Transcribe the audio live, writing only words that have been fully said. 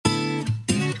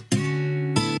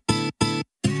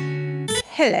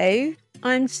Hello,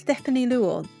 I'm Stephanie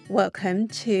Luo. Welcome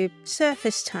to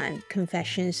Surface Time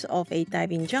Confessions of a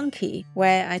Diving Junkie,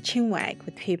 where I chinwag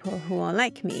with people who are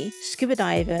like me, scuba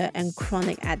diver and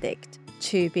chronic addict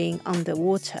to being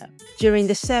underwater. During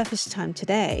the surface time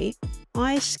today,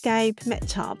 I Skype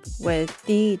met up with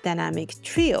the dynamic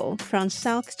trio from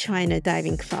South China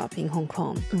Diving Club in Hong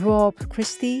Kong, Rob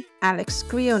Christie, Alex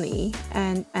Grioni,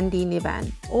 and Andy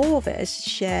Niven. All of us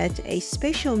shared a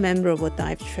special memorable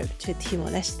dive trip to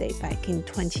Timor-Leste back in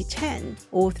 2010.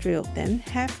 All three of them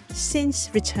have since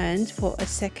returned for a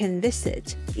second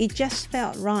visit. It just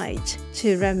felt right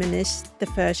to reminisce the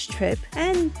first trip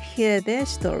and hear their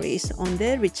stories on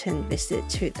their return visit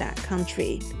to that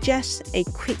country. Just a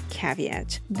quick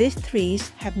caveat. These threes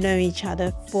have known each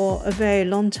other for a very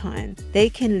long time. They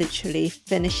can literally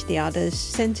finish the other's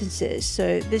sentences,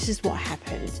 so this is what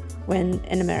happened when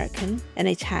an American, an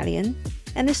Italian,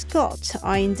 and a Scot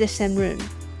are in the same room.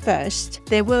 First,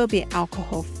 there will be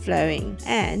alcohol flowing,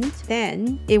 and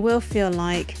then it will feel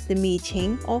like the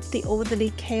meeting of the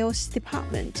orderly chaos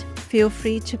department. Feel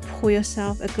free to pour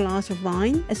yourself a glass of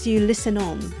wine as you listen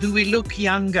on. Do we look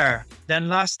younger than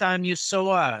last time you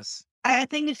saw us? I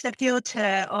think it's the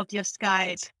filter of your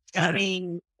Skype,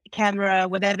 camera,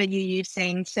 whatever you're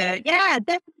using. So yeah,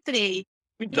 definitely.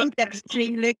 We don't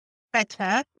definitely look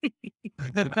better.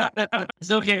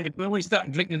 It's okay. When we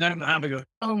start drinking that an hour ago.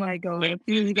 Oh my God.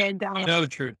 You're getting down. No,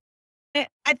 true. I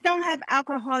don't have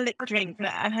alcoholic drink, but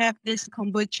I have this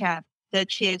kombucha. So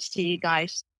cheers to you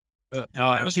guys.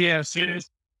 Cheers. Yes.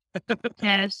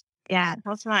 Yeah,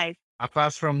 that's nice.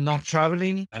 Apart from not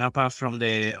traveling and apart from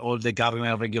all the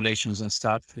government regulations and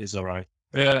stuff, is all right.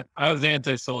 Yeah, I was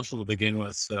antisocial to begin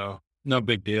with, so no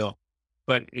big deal.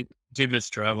 But it did miss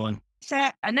traveling. So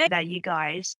I know that you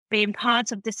guys being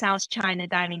part of the South China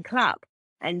Diving Club,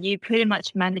 and you pretty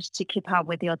much managed to keep up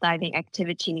with your diving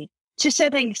activity to a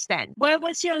certain extent. Where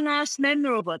was your last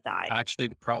memorable dive? Actually,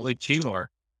 probably Timor,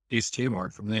 East Timor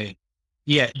from me.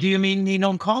 Yeah. Do you mean in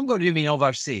Hong Kong or do you mean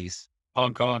overseas?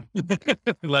 Hong Kong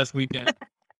last weekend.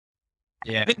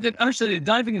 Yeah. Actually,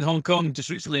 diving in Hong Kong just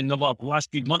recently in the last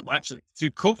few months, actually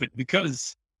through COVID,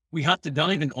 because we had to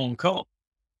dive in Hong Kong.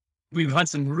 We've had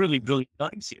some really brilliant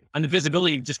dives here, and the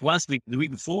visibility just last week, the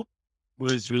week before,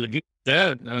 was really good.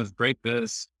 Yeah, that was great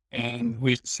biz, and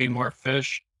we've seen more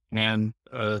fish and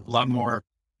a lot more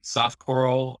soft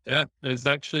coral. Yeah, there's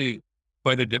actually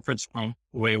quite a difference from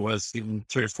the way it was even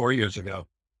 3 or 4 years ago,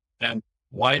 and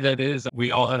why that is,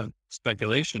 we all have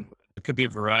speculation. It could be a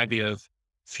variety of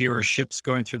fewer ships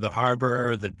going through the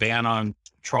harbor, the ban on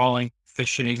trawling,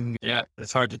 fishing. Yeah,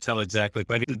 it's hard to tell exactly,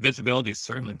 but the visibility is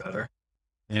certainly better.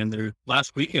 And the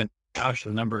last weekend, gosh,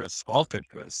 the number of small fish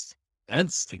was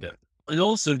immense to get. And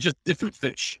also just different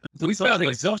fish. We found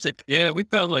exotic. Yeah, we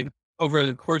found like over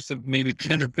the course of maybe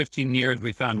 10 or 15 years,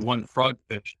 we found one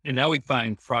frogfish. And now we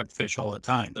find frogfish all the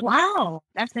time. Wow,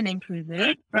 that's an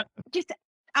improvement. Just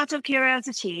out of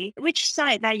curiosity, which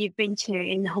site that you've been to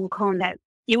in Hong Kong that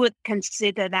you would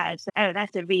consider that as,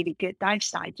 that's a really good dive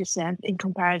site, just in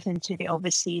comparison to the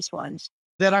overseas ones?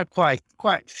 There are quite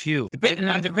few.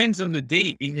 It depends on the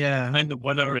day. Yeah. And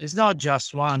whatever. It's not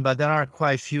just one, but there are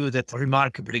quite few that are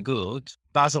remarkably good.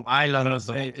 Basil Island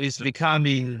is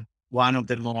becoming one of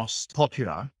the most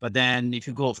popular. But then if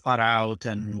you go far out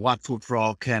and One Foot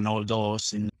Rock and all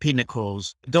those in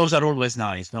Pinnacles, those are always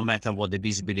nice, no matter what the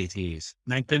visibility is.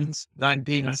 Nine pins,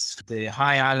 the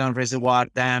High Island Reservoir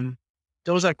Dam.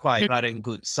 Those are quite very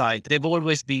good sites. They've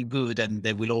always been good and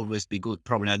they will always be good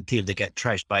probably until they get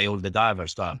trashed by all the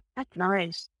divers. That's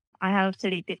nice. I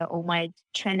actually did all my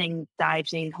training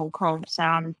dives in Hong Kong, so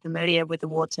I'm familiar with the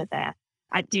water there.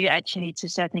 I do actually, to a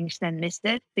certain extent, miss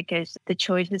it because the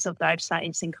choices of dive site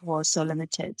in Singapore are so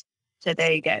limited. So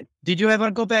there you go. Did you ever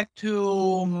go back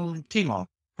to Timor?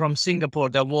 From Singapore,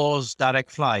 there was direct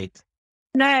flight.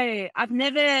 No, I've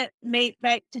never made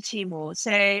back to Timor.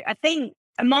 So I think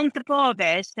among the four of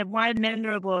us, the one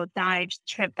memorable dive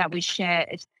trip that we share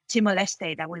is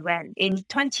Timor-Leste that we went in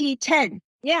 2010.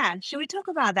 Yeah, should we talk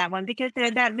about that one? Because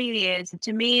that really is,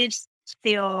 to me, it's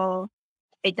still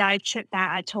a dive trip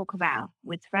that I talk about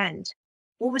with friends.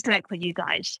 What was it like for you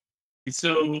guys?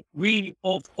 So we,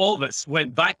 all of us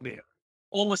went back there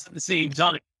almost at the same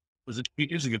time. Was it 2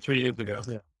 years ago, 3 years ago?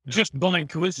 Yeah. Just by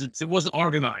coincidence. It wasn't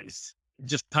organized. It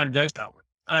just timed out that way.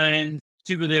 And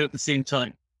two were there at the same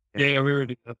time. Yeah, we were,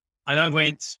 and I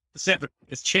went separate.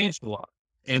 It's changed a lot.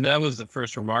 And that was the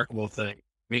first remarkable thing.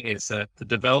 I mean, it's that the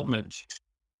development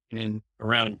in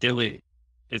around Dili,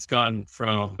 it's gone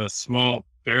from a small,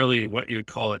 barely what you would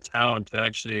call a town to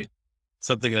actually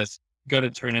something that's going to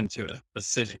turn into a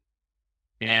city.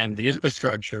 and the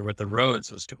infrastructure with the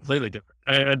roads was completely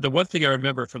different. The one thing I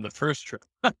remember from the first trip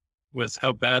was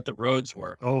how bad the roads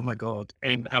were. Oh my God.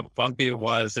 And how bumpy it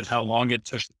was and how long it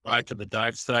took to drive to the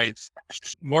dive sites.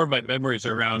 More of my memories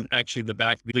are around actually the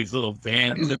back of these little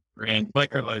vans that ran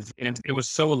microlights. And it was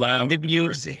so loud. The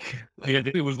music. Yeah,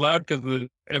 it was loud because of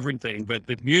everything, but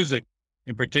the music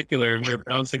in particular, we were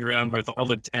bouncing around with all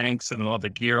the tanks and all the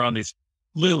gear on these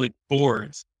little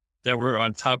boards that were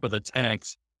on top of the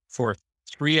tanks for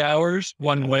 3 hours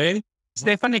one way.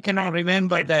 Stephanie cannot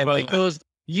remember that because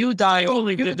you died.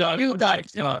 Totally You did not. you died.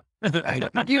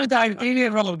 You died in a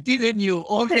row, didn't you?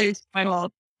 Always.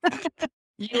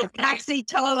 You taxi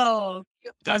total.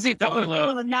 Does it?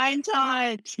 Oh, 9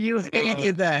 times. You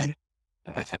hated that.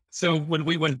 So when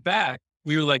we went back,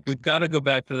 we were like, we've got to go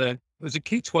back to that. Was it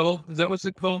K12? Is that what's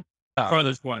it called?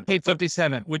 Farthest one.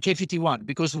 K57, which K51,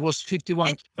 because it was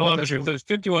 51 kilometers. kilometers. So it's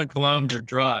 51-kilometer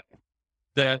drive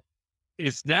that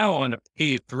is now on a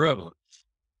paved road.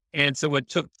 And so it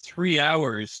took 3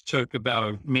 hours, took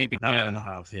about maybe An hour and a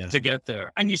half, yeah. to get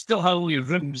there. And you still had all your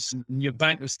rims and your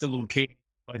bank was still okay.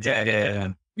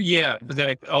 Yeah,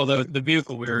 although the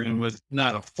vehicle we were in was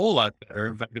not a whole lot better.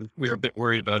 In fact, we were a bit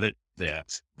worried about it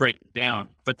breaking down.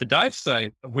 But the dive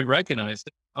site, we recognized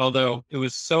it, although it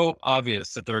was so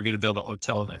obvious that they were going to build a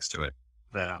hotel next to it.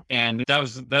 Yeah. And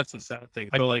that's the sad thing.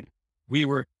 I feel like we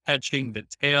were catching the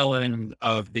tail end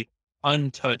of the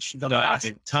untouched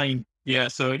dive time. Yeah,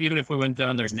 so even if we went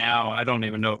down there now, I don't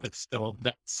even know if it's still,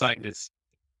 that site is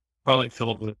probably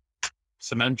filled with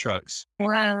cement trucks.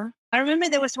 Wow. I remember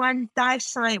there was one dive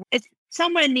site. It's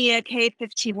somewhere near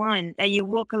K51 that you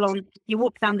walk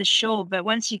down the shore, but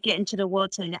once you get into the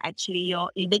water, and actually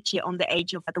you're literally on the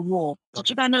edge of the wall. Did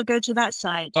you guys not go to that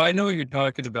site? Oh, I know what you're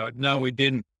talking about. No, we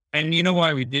didn't. And you know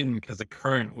why we didn't? Because the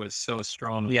current was so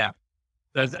strong. Yeah.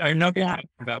 I know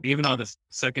about, even on the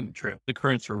second trip, the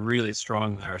currents were really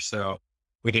strong there. So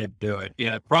we didn't do it.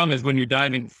 Yeah. The problem is when you're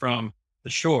diving from the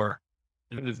shore,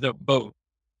 there's no boat.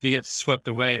 You get swept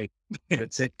away.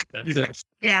 That's it.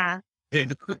 Yeah.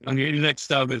 And your next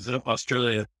stop is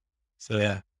Australia. So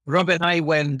yeah. Rob and I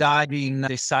went diving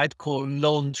at a site called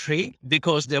Lone Tree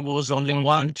because there was only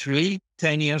one tree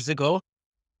 10 years ago.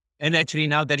 And actually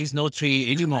now there is no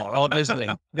tree anymore, obviously,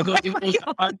 because it was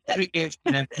one tree in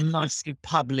a massive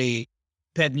pebbly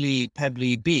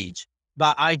beach.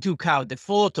 But I took out the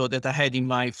photo that I had in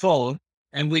my phone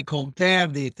and we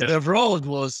compared it. The road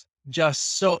was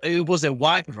it was a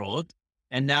wide road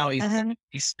and now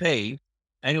it's paved.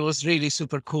 And it was really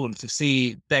super cool to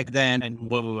see back then and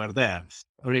when we were there.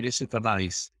 Really super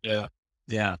nice. Yeah.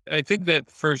 Yeah. I think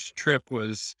that first trip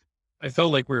I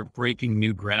felt like we were breaking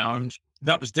new ground.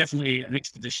 That was definitely an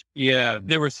expedition. Yeah.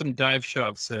 There were some dive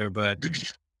shops there, but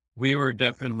we were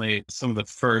definitely the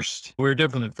first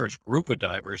group of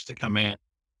divers to come in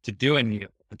to do any of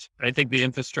it. I think the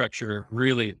infrastructure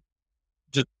really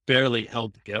just barely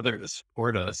held together to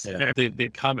support us. Yeah. The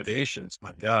accommodations,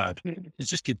 my God, it's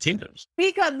just continues.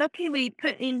 We got lucky. We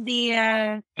put in the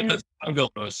up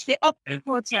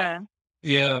water.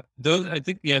 Yeah, those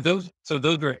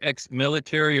were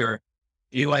ex-military or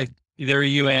they're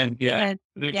UN. Yeah,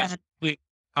 they're just complete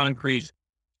concrete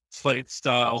slate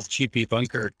style cheapy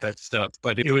bunker type stuff,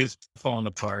 but it was falling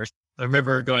apart. I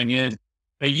remember going in.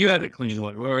 You had a clean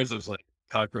one. Whereas it was like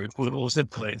cockroach was in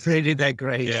place. Really that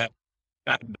great. Yeah.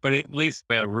 But at least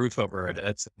we had a roof over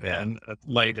it. And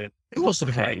lighted. It was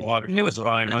okay. Water. It was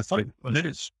fine. I thought it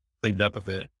is cleaned up a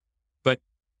bit. But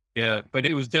yeah, but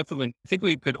it was definitely, I think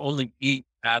we could only eat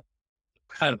at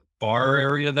the kind of bar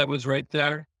area that was right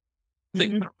there. I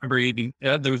think I remember eating.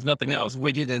 Yeah, there was nothing else.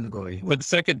 We didn't go. But the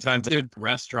second time, there were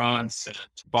restaurants and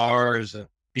bars and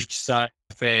beachside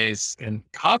cafes and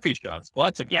coffee shops.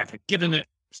 Lots of, get in it.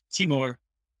 Timor.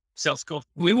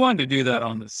 We wanted to do that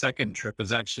on the second trip,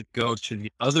 is actually go to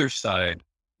the other side,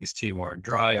 East Timor,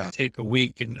 take a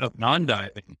week of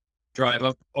non-diving, drive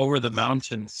up over the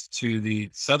mountains to the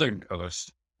southern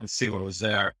coast and see what was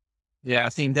there. Yeah, I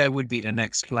think that would be the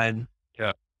next plan.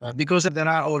 Yeah. Because there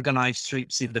are organized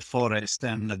trips in the forest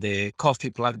and the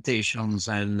coffee plantations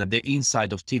and the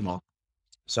inside of Timor.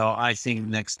 So I think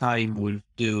next time we'll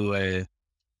do a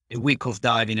week of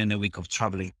diving and a week of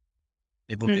traveling.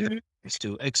 It will be nice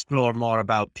to explore more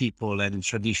about people and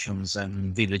traditions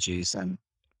and villages. And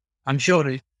I'm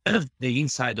sure the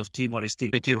inside of Timor is still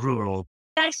pretty rural.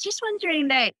 I was just wondering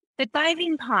that the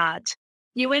diving part,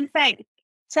 you went back.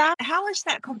 So how was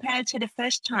that compared to the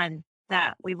first time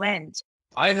that we went?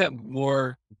 I have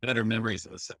better memories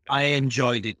of the second. I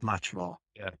enjoyed it much more.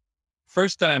 Yeah.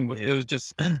 First time, it was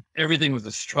just, everything was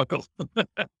a struggle.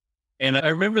 And I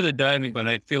remember the diving, but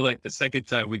I feel like the second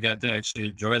time we got to actually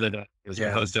enjoy the dive was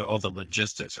because of all the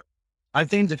logistics. I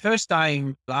think the first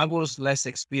time I was less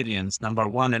experienced, number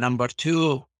one. And number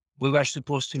two, we were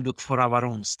supposed to look for our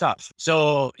own stuff.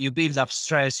 So you build up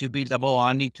stress, you build up, oh,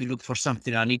 I need to look for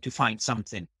something. I need to find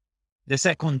something. The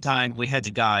second time we had a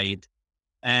guide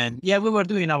and we were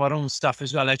doing our own stuff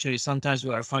as well. Actually, sometimes we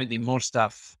were finding more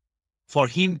stuff for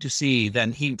him to see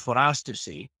than him for us to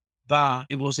see. But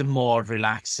it was a more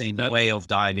relaxing way of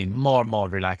diving, more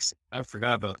relaxing. I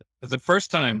forgot about it. The first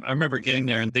time I remember getting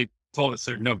there and they told us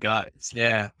there were no guides.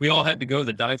 Yeah. We all had to go to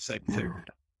the dive site too.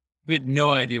 We had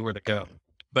no idea where to go.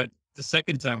 But the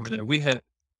second time we were there, we had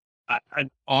an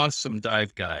awesome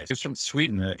dive guide. He was from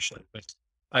Sweden, actually. But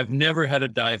I've never had a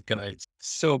dive guide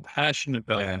so passionate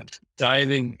about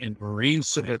diving and marine.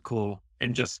 Super cool.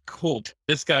 And just cool.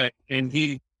 This guy, and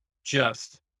he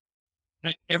just,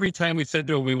 every time we said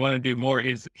to him we want to do more,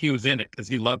 he was in it because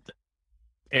he loved it.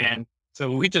 And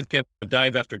so we just kept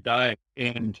dive after dive.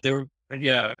 And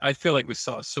I feel like we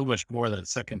saw so much more that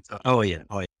second time. Oh, yeah.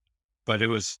 But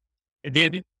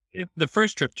the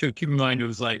first trip too, keep in mind, it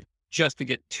was like just to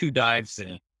get 2 dives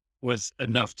in was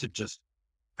enough to just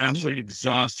absolutely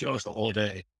exhaust us the whole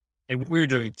day. And we were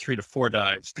doing 3 to 4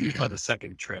 dives by the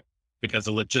second trip because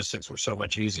the logistics were so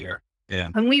much easier. Yeah.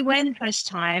 When we went first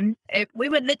time, we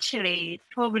were literally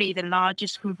probably the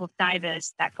largest group of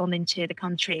divers that gone into the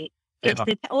country.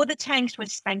 All the tanks were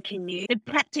spanking new. They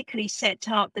practically set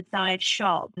up the dive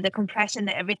shop, the compressor and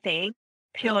everything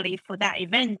purely for that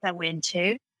event that we went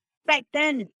to. Back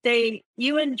then, the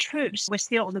UN troops were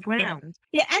still on the ground.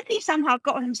 Yeah, Andy somehow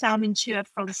got himself into a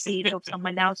front seat of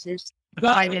someone else's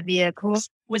private vehicle.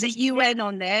 Was a UN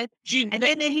on there, and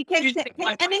then he came,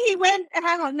 and then he went.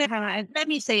 Hang on, let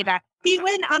me say that he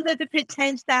went under the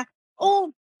pretense that,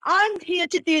 oh, I'm here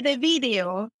to do the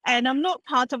video, and I'm not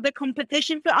part of the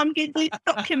competition, but I'm going to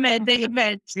document the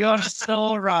event. You're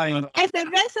so right. And the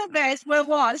rest of us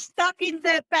were stuck in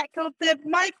the back of the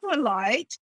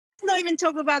microlight. Not even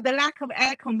talk about the lack of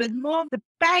aircon, but more of the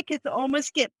back is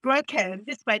almost get broken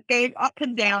just by going up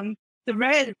and down the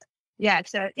road. Yeah,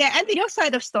 so and your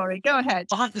side of story, go ahead.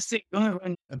 I have to say,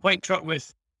 a white truck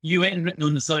with UN written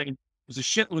on the side was a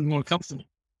shitload more comfortable.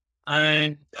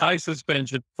 And high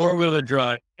suspension, 4-wheeler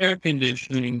drive, air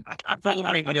conditioning,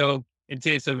 in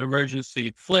case of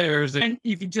emergency flares, and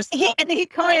you can just and he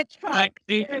called it truck.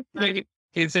 In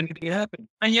case anything happened.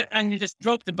 And you just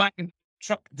drop the back and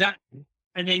truck down.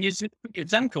 And then you just put your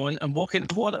Zamco in and walk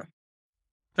into the water.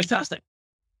 Fantastic.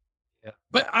 Yeah.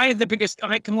 But I had the biggest,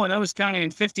 come on, I was carrying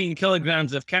 15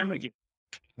 kilograms of camera gear.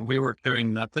 We were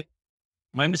carrying nothing.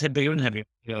 Mine was bigger and heavier.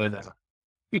 The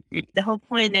whole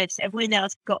point is everyone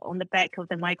else got on the back of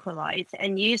the microlight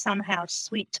and you somehow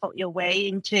sweet talk your way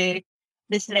into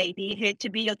this lady who to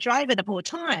be your driver the whole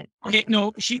time. Okay,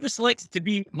 no, she was selected to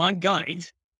be my guide.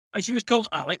 And she was called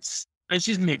Alex, and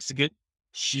she's Mexican.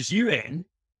 She's UN.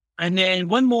 And then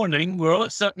one morning, we're all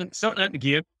starting out the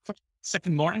gear,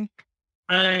 second morning,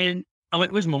 and I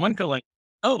went, where's my uncle? Like,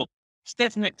 oh,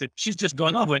 Steph's next. She's just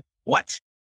gone off. I went, what?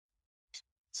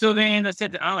 So then I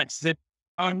said to Alex,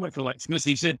 I'm with Alex.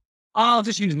 He said, I'll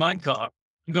just use my car.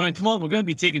 I'm going, come on, we're going to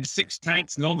be taking 6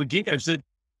 tanks and all the gear. I said,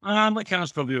 my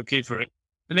car's probably okay for it.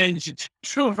 And then she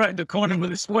drove right in the corner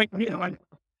with a swing. Like,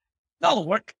 that'll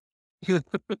work.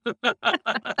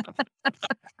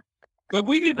 But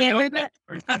we didn't know that.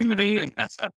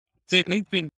 It's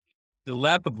been the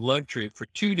lap of luxury for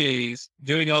 2 days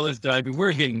doing all this diving.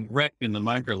 We're getting wrecked in the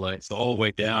microlights the whole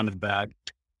way down and back.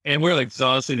 And we're like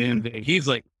exhausted. And he's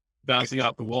like bouncing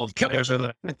off the walls.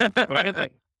 I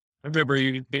remember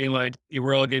you being like, you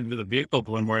were all getting to the vehicle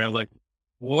one morning. I'm like,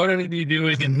 what are you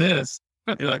doing in this?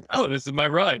 You're like, oh, this is my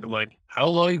ride. I'm like, how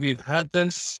long have you had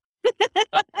this?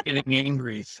 Getting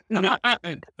angry. I'm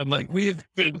like, we've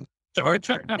been.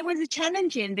 It was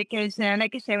challenging because,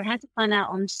 like I said, we had to find out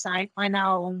on site, find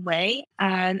our own way.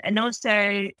 And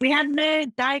also, we had no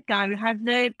dive guide, we had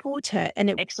no porter, and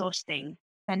it was exhausting.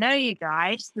 I know you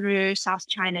guys through South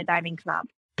China Diving Club.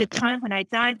 The time when I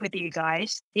dived with you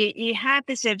guys, you have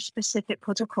this specific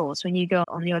protocols when you go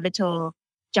on your little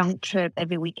junk trip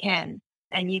every weekend.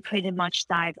 And you pretty much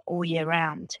dive all year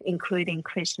round, including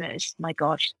Christmas. My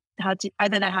gosh. I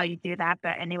don't know how you do that,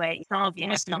 but anyway, some of you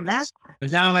have done that.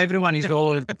 Now everyone is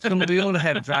going to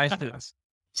have dry suits.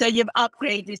 So you've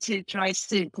upgraded to dry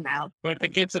suit now. But it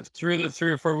gets us through the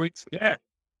 3 or 4 weeks. Yeah.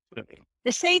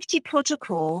 The safety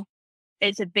protocol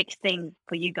is a big thing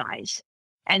for you guys.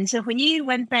 And so when you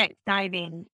went back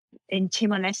diving in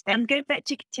Timor-Leste, I'm going back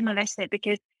to Timor-Leste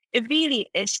because it really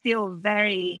is still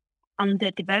very under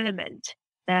development.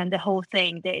 than the whole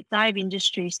thing. The dive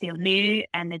industry is still new,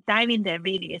 and the diving there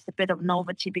really is a bit of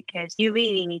novelty because you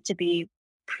really need to be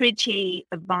pretty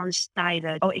advanced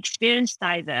diver or experienced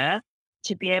diver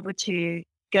to be able to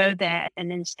go there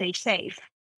and then stay safe.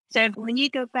 So when you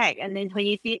go back and then when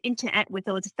you interact with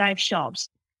all the dive shops,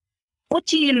 what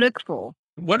do you look for?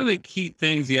 What are the key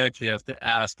things you actually have to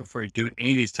ask before you do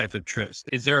any of these types of trips?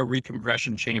 Is there a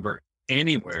recompression chamber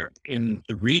anywhere in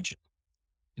the region?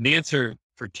 And the answer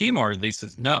for Timor, at least,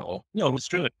 is no. No, it's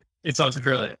true. It's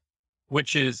Australia,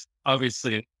 which is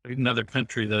obviously another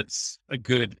country that's a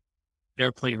good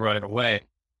airplane ride away.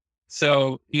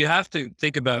 So you have to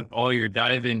think about all your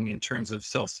diving in terms of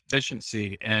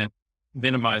self-sufficiency and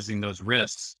minimizing those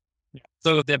risks.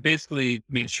 So that basically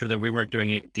made sure that we weren't doing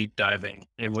any deep diving,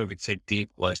 and we would say deep,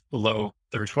 like below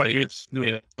 20 meters.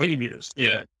 Yeah, 20 meters.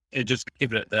 Yeah. And just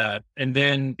keep it at that. And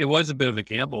then it was a bit of a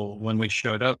gamble when we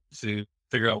showed up to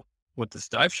figure out what this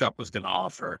dive shop was going to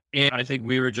offer. And I think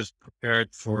we were just prepared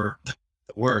for the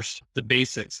worst, the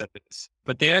basics of this.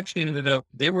 But they actually ended up,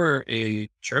 they were a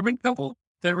German couple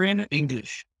that ran it.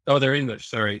 English. Oh, they're English.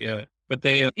 Sorry. Yeah. But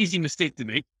they, easy mistake to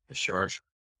make. Sure.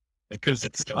 Because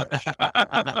it's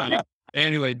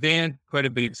anyway, they had quite a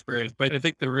big experience. But I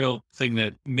think the real thing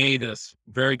that made us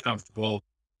very comfortable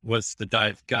was the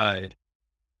dive guide,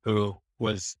 who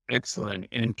was excellent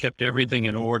and kept everything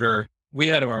in order. We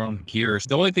had our own gears.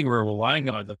 The only thing we were relying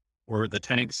on were the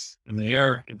tanks in the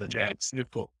air and the jacks.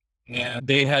 And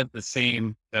they had the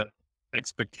same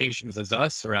expectations as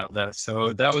us around that.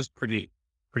 So that was pretty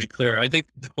clear. I think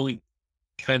the only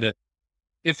kind of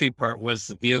iffy part was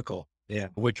the vehicle. Yeah,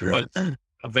 which was a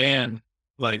van,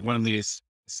 like one of these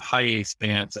high ace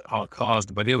vans that Hawk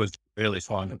caused, but it was really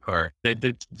falling apart.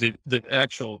 The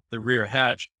rear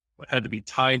hatch had to be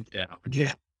tied down.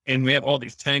 Yeah. And we have all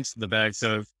these tanks in the back,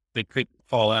 so they couldn't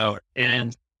fall out.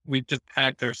 And we just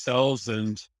packed ourselves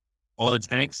and all the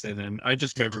tanks in. And I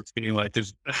just remember feeling like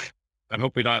I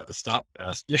hope we don't have to stop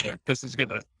fast. Yeah. This is going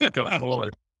to go out all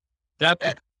over.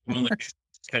 That one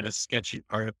kind of sketchy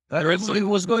part of it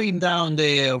was going down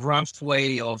the rough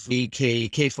way of the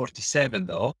K47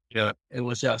 though. Yeah. It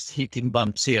was just hitting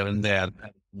bumps here and there,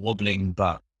 wobbling,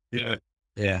 but yeah,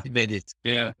 it made it.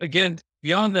 Yeah. Again,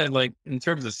 beyond that, like in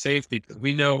terms of safety, because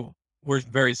we know we're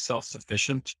very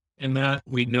self-sufficient in that.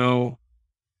 We know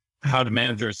how to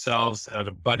manage ourselves, how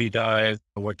to buddy dive,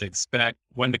 what to expect,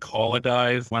 when to call a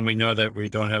dive, when we know that we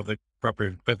don't have the proper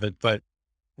equipment, but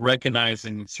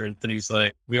recognizing certain things,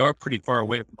 like we are pretty far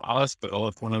away from the hospital.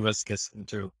 If one of us gets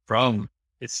into problem,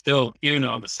 it's still, even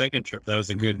on the second trip, that was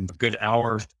a good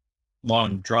hour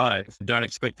long drive. Don't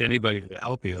expect anybody to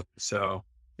help you. So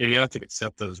you have to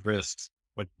accept those risks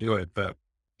when you do it, but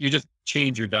you just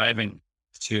change your diving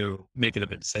to make it a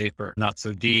bit safer, not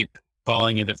so deep,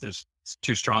 falling in if there's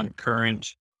too strong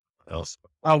current. Else.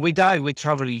 We dive with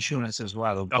travel insurance as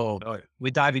well.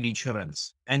 We dive in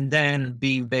insurance. And then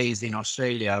being based in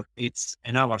Australia, it's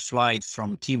an hour flight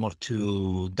from Timor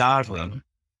to Darwin.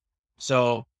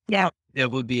 So there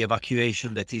will be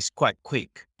evacuation that is quite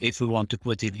quick if we want to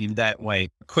put it in that way.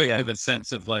 Quick in the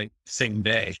sense of like same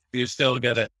day. You still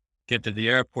got to get to the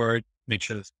airport, make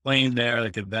sure there's a plane there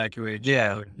that can evacuate.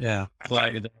 Yeah.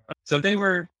 Fly there. So they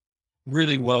were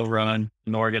really well run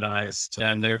and organized,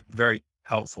 and they're very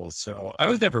helpful. So I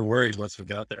was never worried once we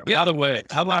got there. By the way,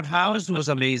 our house was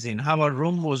amazing. Our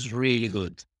room was really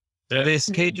good. The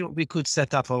schedule, we could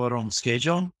set up our own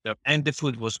schedule. Yep. And the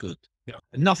food was good. Yep.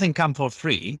 Nothing come for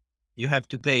free. You have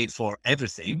to pay for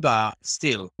everything, but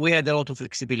still we had a lot of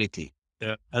flexibility.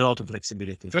 Yeah. A lot of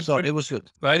flexibility. So it was good.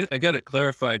 I got to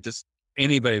clarify, just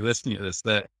anybody listening to this,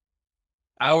 that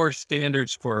our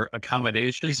standards for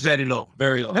accommodation is very low.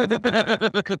 Very low.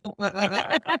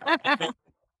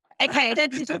 Okay, then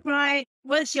describe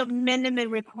what's your minimum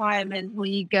requirement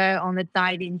when you go on a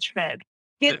diving trip?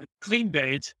 Clean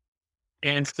bait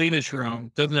and cleanish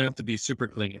room. Doesn't have to be super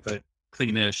clean, but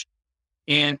cleanish.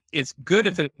 And it's good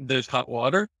if there's hot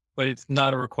water, but it's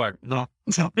not a requirement. No.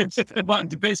 It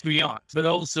depends beyond, but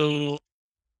also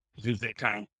do they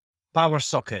kind power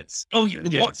sockets. Oh,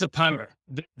 yeah. What's the power?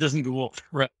 Doesn't go off.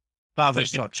 Right. Power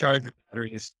sockets. Charge your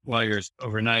batteries while you're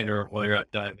overnight or while you're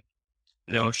out diving.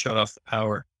 They don't shut off the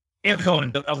power.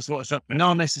 Aircon, that was what's up.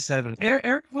 Not necessarily.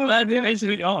 Aircon, that'd be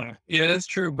basically on. Yeah, that's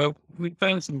true. But we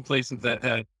found some places that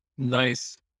had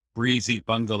nice, breezy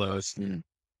bungalows.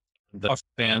 The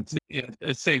fans,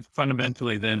 I'd say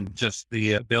fundamentally then just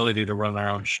the ability to run our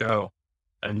own show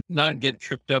and not get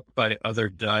tripped up by other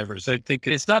divers. I think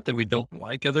it's not that we don't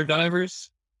like other divers.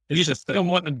 It's just don't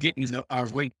want them getting our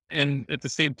way. And at the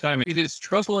same time, it is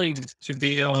troubling to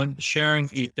be on sharing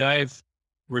a dive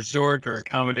resort or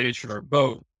accommodation or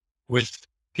boat with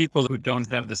people who don't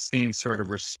have the same sort of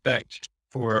respect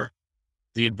for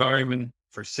the environment,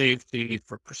 for safety,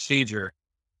 for procedure,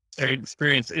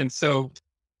 experience. And so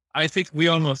I think we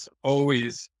almost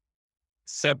always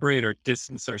separate or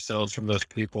distance ourselves from those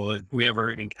people if we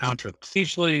ever encounter them.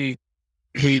 Usually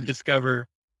we discover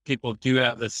people do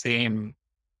have the same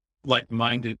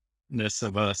like-mindedness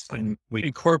of us, and we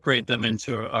incorporate them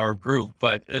into our group,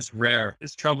 but it's rare.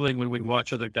 It's troubling when we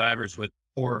watch other divers with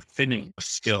poor finning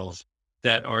skills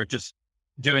that are just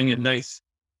doing a nice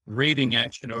raiding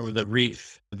action over the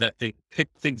reef, that they pick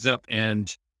things up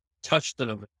and touch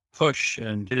them, push.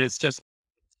 And it's just,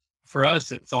 for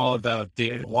us, it's all about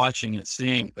watching and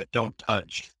seeing, but don't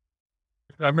touch.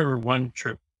 I remember one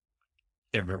trip,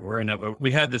 I can't remember where now, but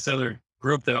we had this other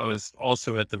group that was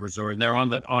also at the resort, and they're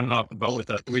on and off the boat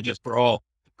with us. We just were all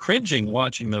cringing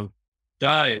watching them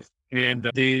dive. And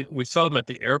we saw them at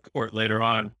the airport later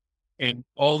on, and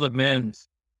all the men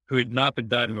who had not been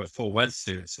diving with full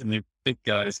wetsuits, and the big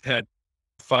guys had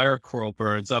fire coral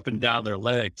burns up and down their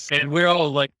legs. And we're all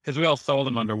like, because we all saw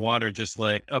them underwater, just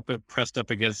like pressed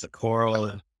up against the coral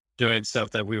and doing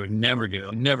stuff that we would never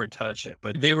do, never touch it.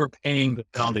 But they were paying the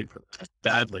penalty for that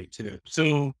badly too.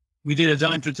 So we did a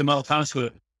dive to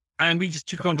Malpassua, and we just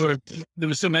took over. There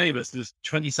were so many of us, there's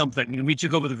 20 something, and we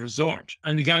took over the resort.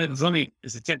 And the guy that was running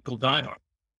is a technical diver.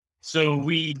 So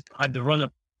we had to run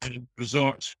up to the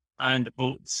resort and the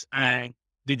boats, and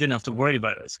they didn't have to worry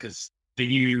about us because they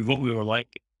knew what we were like.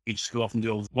 We just go off and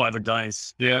do whatever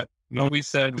dives. Yeah. No, we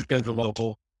said we scheduled a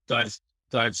local dive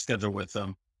schedule with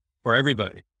them for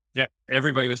everybody. Yeah.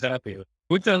 Everybody was happy.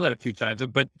 We've done that a few times,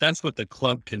 but that's what the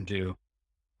club can do.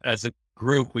 As a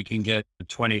group, we can get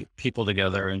 20 people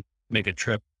together and make a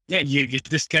trip. Yeah. You get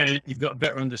this you've got a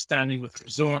better understanding with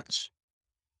resorts.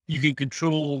 You can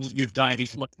control your diving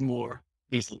much more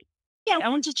easily. Yeah, I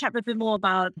want to chat a bit more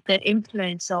about the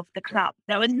influence of the club.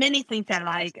 There were many things I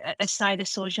like, aside the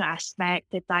social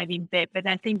aspect, the diving bit, but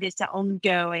I think there's the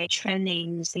ongoing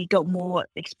trainings. You got more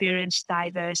experienced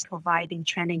divers providing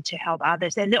training to help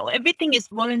others. And everything is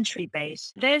voluntary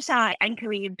based. Those are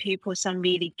anchoring in people some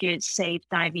really good, safe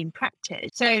diving practice.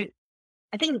 So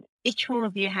I think each one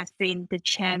of you has been the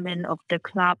chairman of the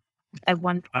club at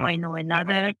one point or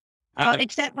another. Well,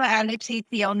 except for Alex, he's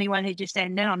the only one who just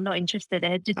said, no, I'm not interested.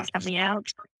 Just cut me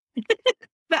out.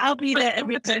 But I'll be there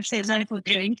every time says no for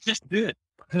doing. Just do it.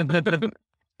 Can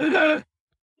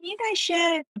you guys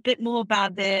share a bit more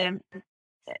about the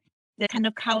kind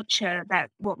of culture that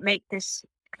what make this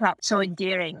club so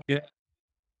endearing? Yeah,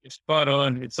 you're spot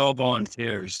on. It's all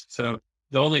volunteers. So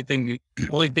the only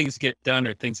things get done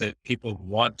are things that people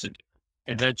want to do.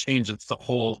 And that changes the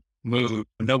whole mood.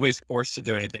 Nobody's forced to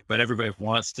do anything, but everybody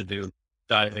wants to do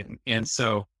diving. And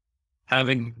so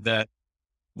having that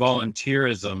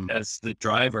volunteerism as the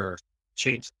driver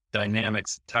changes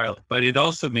dynamics entirely. But it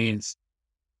also means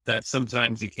that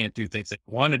sometimes you can't do things that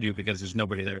you want to do because there's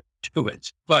nobody there to do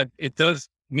it. But it does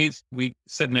mean we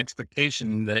set an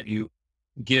expectation that you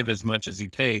give as much as you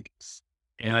take.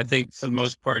 And I think for the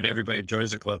most part, everybody who joins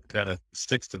the club kind of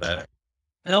sticks to that.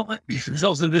 There's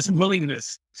also this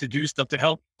willingness to do stuff to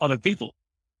help other people.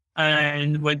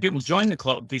 And when people join the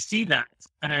club, they see that.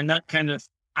 And that kind of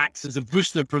acts as a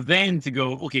booster for them to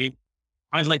go, okay,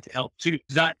 I'd like to help too.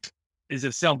 That is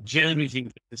a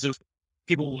self-generating. So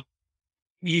people,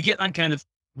 you get that kind of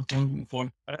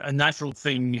form, a natural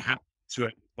thing happens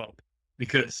throughout the club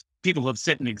because people have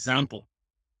set an example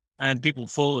and people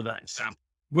follow that example.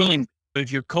 If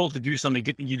you're called to do something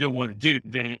that you don't want to do,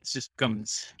 then it just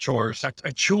becomes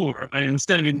a chore, and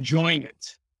instead of enjoying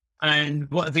it.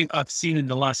 And what I think I've seen in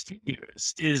the last few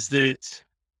years is that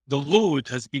the load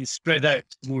has been spread out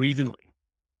more evenly.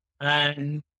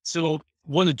 And so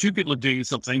one or two people are doing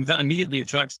something that immediately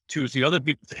attracts two or three other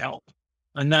people to help.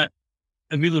 And that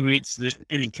ameliorates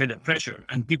any kind of pressure.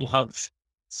 And people have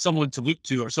someone to look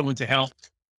to or someone to help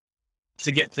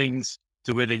to get things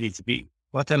to where they need to be.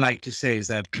 What I like to say is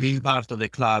that being part of the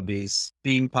club is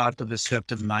being part of a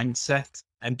certain mindset.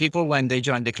 And people, when they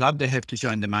join the club, they have to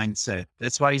join the mindset.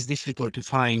 That's why it's difficult to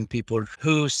find people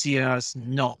who see us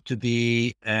not to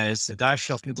be as a dive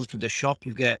shop. You go to the shop,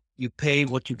 you pay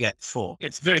what you get for.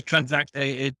 It's very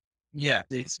transactional.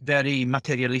 It's very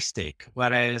materialistic.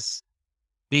 Whereas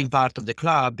being part of the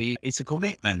club, it's a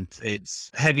commitment.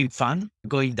 It's having fun,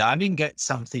 going diving, get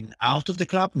something out of the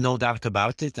club, no doubt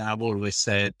about it. And I've always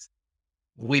said,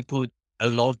 we put a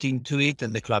lot into it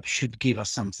and the club should give us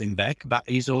something back, but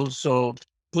it's also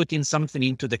putting something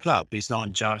into the club. It's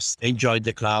not just enjoy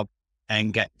the club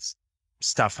and get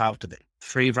stuff out of it.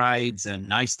 free rides and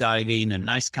nice diving and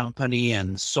nice company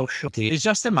and social. It's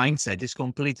just a mindset. It's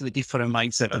completely different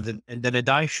mindset than a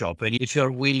dive shop. And if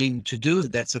you're willing to do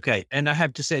it, that's okay. And I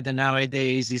have to say that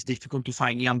nowadays it's difficult to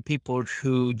find young people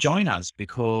who join us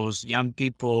because young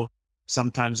people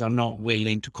sometimes are not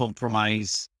willing to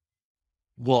compromise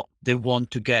what they want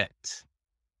to get,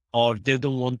 or they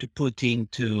don't want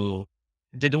to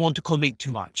they don't want to commit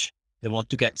too much. They want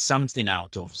to get something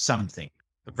out of something.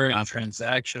 Very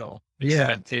transactional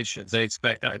expectations. They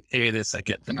expect, I pay this, I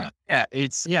get that.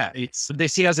 They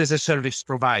see us as a service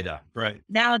provider. Right.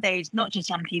 Nowadays, not just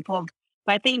young people,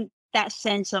 but I think that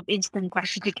sense of instant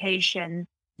gratification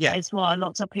is what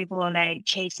lots of people are like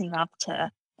chasing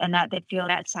after, and that they feel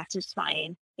that's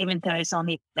satisfying, even though it's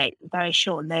only like very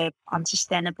short-lived,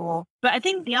 unsustainable. But I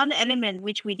think the other element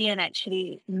which we didn't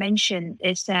actually mention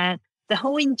is that the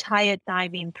whole entire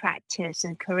diving practice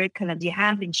and curriculum, you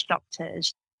have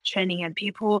instructors training, and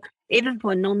people, even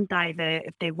for a non-diver,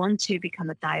 if they want to become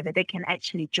a diver, they can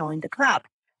actually join the club.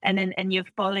 And you're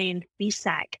following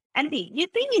BSAC. Andy,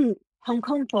 you've been in Hong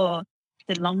Kong for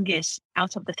the longest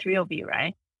out of the three of you,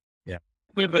 right? Yeah.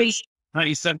 We're about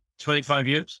 25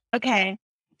 years. Okay.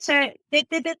 So did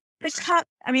the club,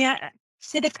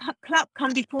 did the club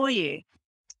come before you?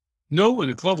 No,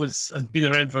 the club has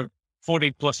been around for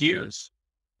 40 plus years.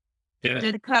 Yeah.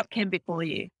 So the club came before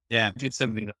you? Yeah. It's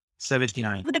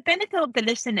 79. For the benefit of the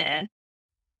listener,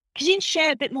 could you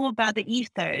share a bit more about the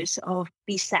ethos of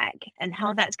BSAC and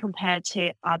how that's compared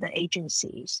to other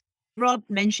agencies? Rob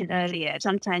mentioned earlier,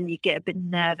 sometimes you get a bit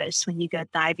nervous when you go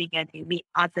diving and you meet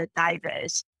other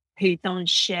divers who don't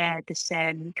share the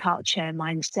same culture,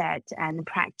 mindset, and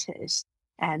practice.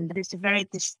 And there's a very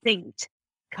distinct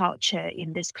culture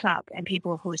in this club, and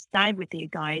people who dive with you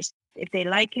guys, if they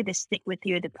like it, they stick with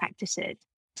you, they practice it.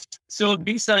 So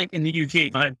BSAC in the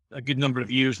UK, I had a good number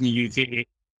of years in the UK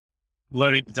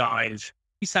learning to dive.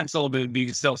 BSAC's all about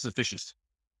being self-sufficient.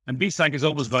 And BSAC is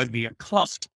always about being a club.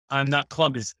 And that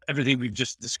club is everything we've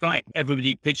just described.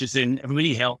 Everybody pitches in,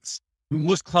 everybody helps.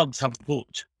 Most clubs have a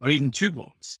boat or even two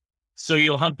boats. So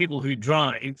you'll have people who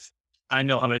drive and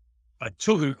they'll have a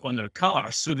tow hook on their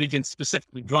car so they can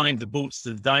specifically drive the boats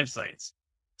to the dive sites.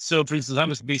 So for instance, I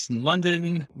was based in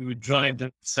London. We would drive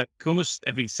the South Coast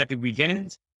every second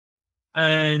weekend.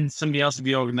 And somebody else would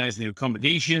be organizing the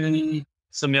accommodation.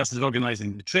 Somebody else is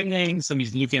organizing the training.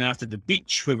 Somebody's looking after the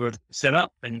beach where we're set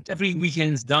up. And every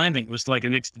weekend's diving was like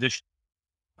an expedition.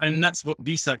 And that's what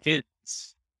BSAC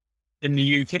is in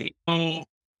the UK. So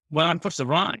when I first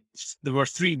arrived, there were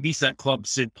 3 BSAC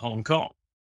clubs in Hong Kong.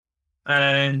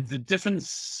 And the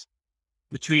difference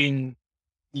between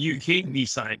UK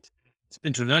BSAC,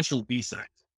 international BSAC,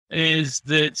 is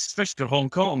that, especially for Hong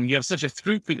Kong, you have such a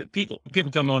throughput of people.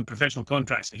 People come on professional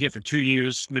contracts. They're here for 2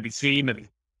 years, maybe 3, maybe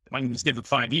might even stay for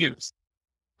 5 years.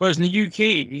 Whereas in the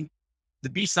UK, the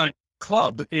BSAC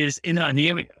club is in an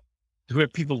area where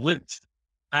people live.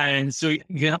 And so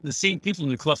you have the same people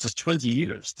in the club for 20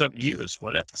 years, 30 years,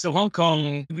 whatever. So Hong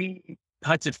Kong, we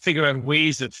had to figure out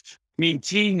ways of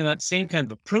maintaining that same kind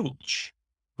of approach,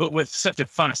 but with such a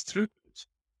fast throughput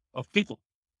of people.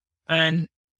 And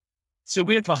so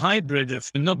we have a hybrid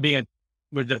of not being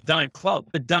we're the dive club,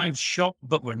 the dive shop,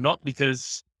 but we're not,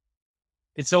 because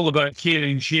it's all about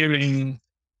caring, sharing,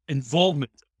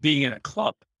 involvement, being in a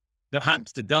club that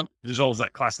happens to dump. There's always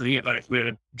that class thing about we're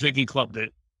a drinking club that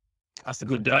has to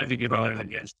go diving around, I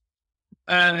guess.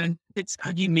 And it's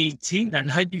how do you maintain that,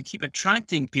 and how do you keep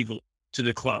attracting people to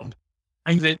the club?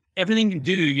 And that everything you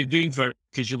do, you're doing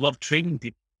because you love training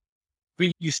people.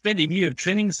 When you spend a year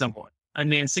training someone,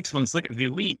 and then 6 months later they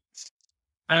leave.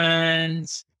 And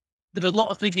there's a lot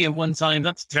of thinking at one time,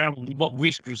 that's terrible, what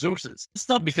waste resources. It's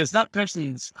not, because that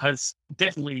person has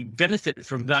definitely benefited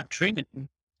from that training.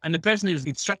 And the person who's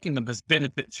instructing them has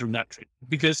benefited from that training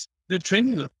because they're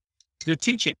training them, they're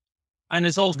teaching, and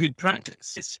it's all good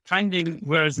practice. It's finding,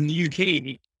 whereas in the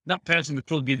UK, that person would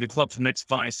probably be in the club for the next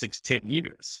 5, 6, 10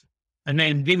 years. And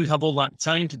then they would have all that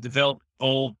time to develop,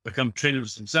 all become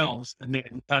trainers themselves, and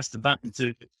then pass the baton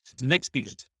to the next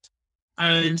people.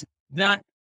 And that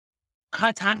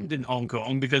had happened in Hong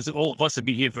Kong because all of us have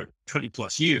been here for 20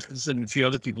 plus years, and a few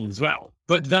other people as well.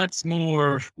 But that's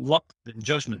more luck than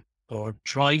judgment, or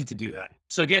trying to do that.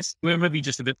 So I guess we're maybe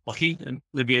just a bit lucky and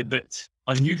maybe a bit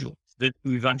unusual that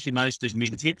we've actually managed to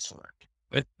maintain it.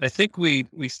 But I think we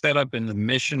set up in the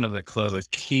mission of the club a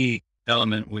key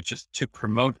element, which is to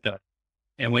promote that.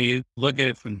 And when you look at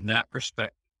it from that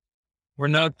perspective, we're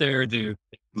not there to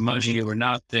make money. We're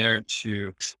not there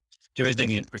to do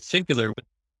anything in particular. But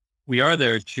we are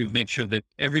there to make sure that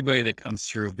everybody that comes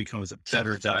through becomes a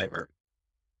better diver,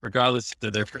 regardless if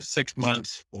they're there for 6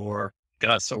 months or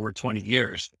us over 20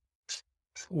 years.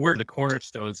 We're the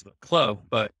cornerstones of the club,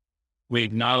 but we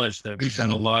acknowledge that we've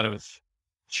done a lot of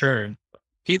churn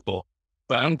people,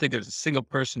 but I don't think there's a single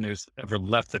person who's ever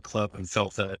left the club and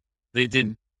felt that they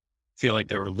didn't feel like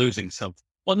they were losing something.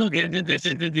 Well, no, they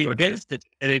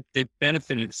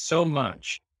benefited so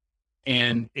much,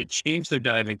 and it changed their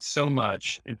diving so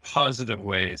much in positive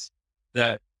ways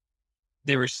that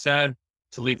they were sad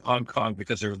to leave Hong Kong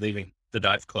because they were leaving the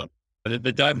dive club. But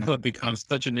the dive club becomes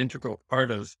such an integral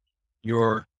part of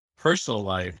your personal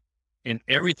life and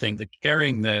everything, the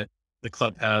caring that the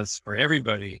club has for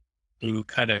everybody who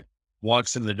kind of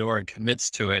walks in the door and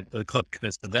commits to it. The club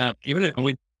commits to them. Even if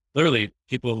we literally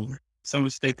some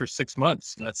would stay for 6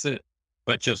 months. And that's it.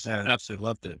 But just absolutely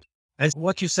loved it. As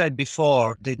what you said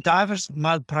before, the divers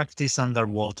malpractice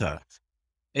underwater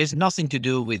is nothing to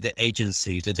do with the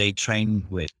agency that they train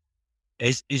with.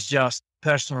 It's just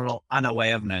personal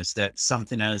unawareness that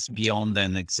something else beyond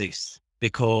them exists.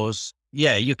 Because,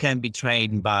 you can be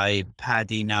trained by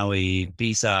Paddy, Naui,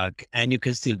 Bisak, and you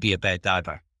can still be a bad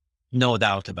diver. No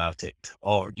doubt about it.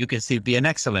 Or you can still be an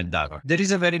excellent diver. There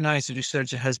is a very nice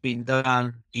research that has been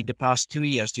done in the past 2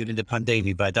 years during the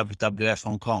pandemic by WWF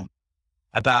Hong Kong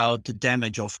about the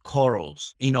damage of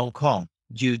corals in Hong Kong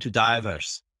due to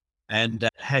divers, and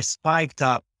has spiked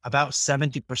up about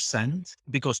 70%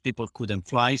 because people couldn't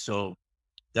fly. So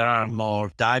there are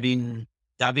more diving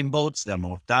boats, there are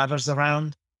more divers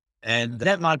around. And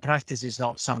that malpractice is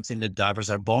not something that divers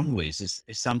are born with. It's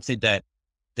something that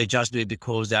they just do it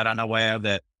because they're unaware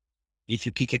that if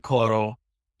you kick a coral,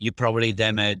 you probably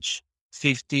damage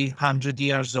 50, 100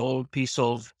 years old piece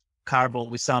of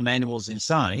carbon with some animals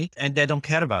inside, and they don't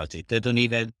care about it. They don't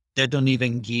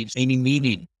even give any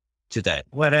meaning to that.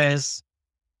 Whereas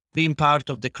being part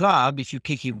of the club, if you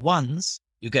kick it once,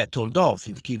 you get told off.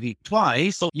 If you kick it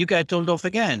twice, you get told off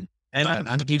again. And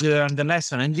until you learn the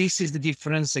lesson. And this is the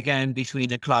difference again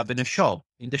between a club and a shop.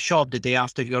 In the shop, the day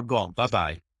after you're gone,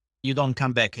 bye-bye. You don't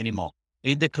come back anymore.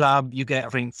 In the club, you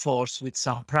get reinforced with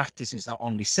some practices, not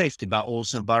only safety, but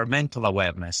also environmental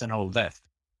awareness and all that.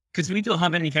 Because we don't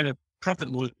have any kind of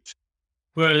profit motive,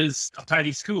 whereas a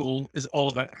tidy school is all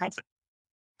about profit.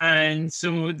 And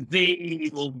so they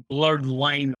will blur the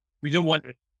line. We don't want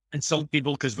to insult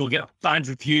people because we'll get a bad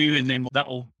review and then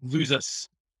that'll lose us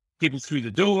people through the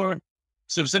door.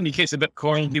 So if somebody gets a bit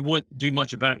coral, they won't do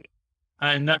much about it.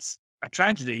 And that's a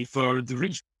tragedy for the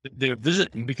region that they're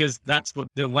visiting because that's what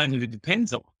their livelihood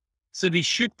depends on. So they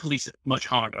should police it much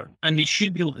harder. And they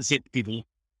should be able to say to people,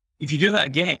 if you do that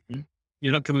again,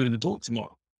 you're not coming in the boat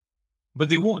tomorrow. But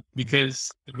they won't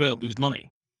because they will lose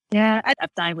money. Yeah,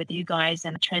 I've dived with you guys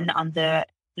and trained under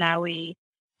Laui.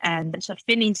 And so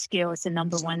finning skill is the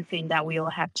number one thing that we all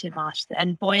have to master.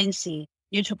 And buoyancy,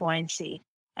 neutral buoyancy.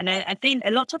 And I think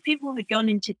a lot of people who've gone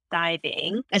into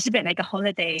diving, it's a bit like a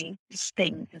holiday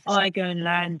thing. Oh, I go and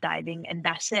learn diving and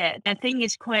that's it. I think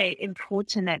it's quite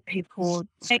important that people,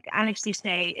 like Alex did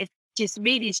say, it's just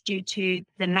really is due to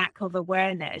the lack of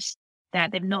awareness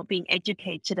that they've not been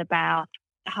educated about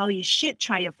how you should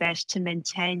try your best to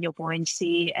maintain your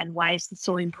buoyancy and why it's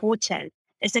so important.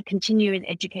 It's a continuing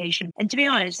education. And to be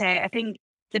honest, I think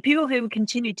the people who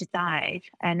continue to dive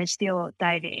and are still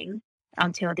diving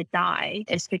until they die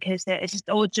is because it's just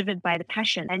all driven by the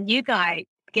passion. And you guys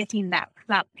getting that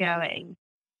club going,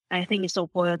 I think it's all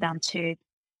boiled down to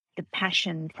the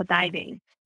passion for diving.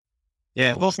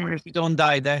 Yeah, hopefully if we don't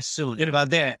die that soon. But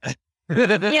there.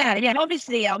 Yeah.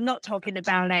 Obviously, I'm not talking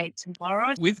about like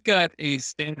tomorrow. We've got a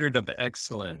standard of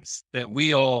excellence that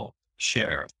we all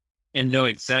share and know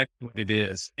exactly what it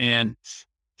is. And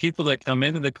people that come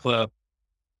into the club,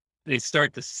 they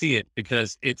start to see it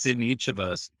because it's in each of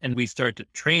us. And we start to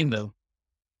train them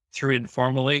through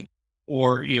informally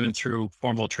or even through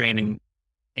formal training.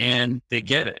 And they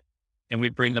get it. And we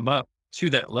bring them up to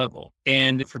that level.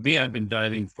 And for me, I've been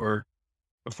diving before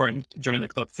I joined the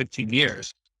club 15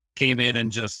 years. Came in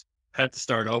and just had to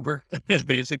start over,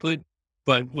 basically,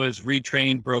 but was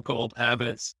retrained, broke old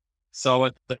habits, saw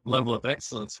what the level of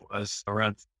excellence was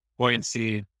around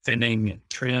buoyancy, finning, and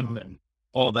trim, and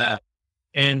all that.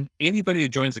 And anybody who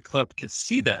joins the club can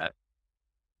see that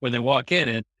when they walk in,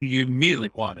 and you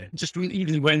immediately want it. Just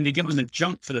even when they get on the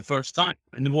jump for the first time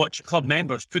and they watch club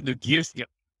members put their gears together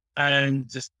and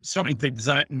just sorting things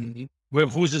out and where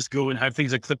hoses go and how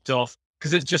things are clipped off.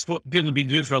 Because it's just what people have been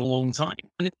doing for a long time.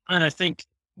 And I think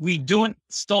we don't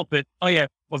stop it. Oh yeah,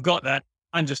 we've got that.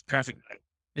 I'm just perfect now.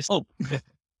 It's,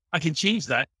 I can change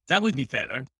that. That would be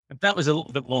better. If that was a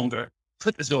little bit longer,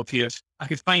 put this up here. I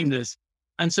could find this.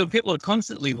 And so people are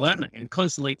constantly learning and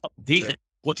constantly updating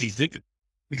what they do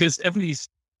because everybody's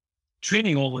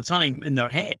training all the time in their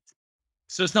head.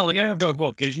 So it's not like, I've got a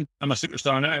qualification. I'm a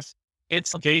superstar now.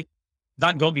 It's okay.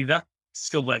 That got me that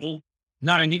skill level.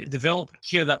 Now I need to develop,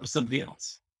 share that with somebody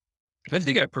else. I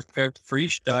think I prepared for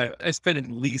each dive. I spent at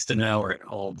least an hour at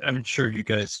home. I'm sure you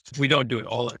guys, we don't do it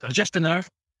all the time. Just an hour.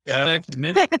 Yeah, I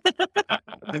admit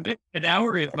an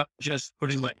hour is not just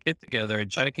putting my kit together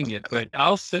and checking it, but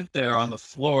I'll sit there on the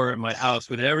floor in my house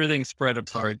with everything spread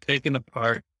apart, taken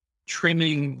apart,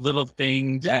 trimming little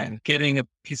things and getting a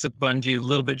piece of bungee a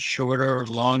little bit shorter or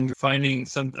longer, finding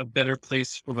a better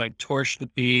place for my torch to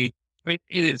be. I mean,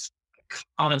 it is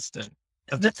constant.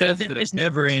 It's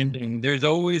never ending. There's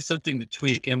always something to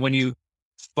tweak. And when you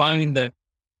find that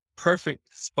perfect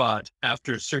spot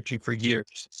after searching for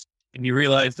years, and you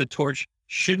realize the torch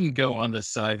shouldn't go on this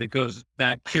side, it goes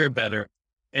back here better.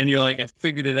 And you're like, I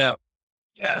figured it out.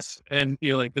 Yes. And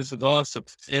you're like, this is awesome.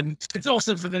 And it's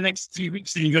awesome for the next 3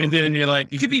 weeks. And you go in there and you're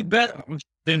like, you could be better.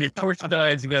 Then your torch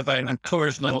dies, you got to buy a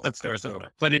torch, and that starts over.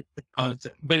 But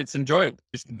it's enjoyable.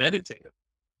 It's meditative.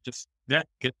 Just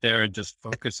get there and just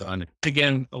focus on it.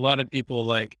 Again, a lot of people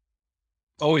like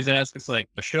always ask us like,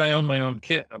 should I own my own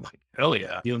kit? I'm like, hell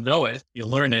yeah. You'll know it, you'll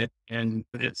learn it, and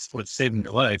it's what's saving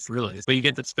your life, really. But you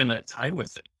get to spend that time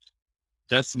with it.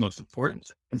 That's the most important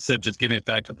thing. Instead of just giving it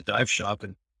back to the dive shop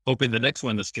and hoping the next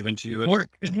one that's given to you will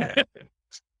work.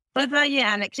 What about you,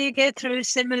 Alex? Do you go through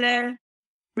similar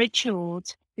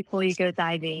rituals before you go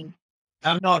diving?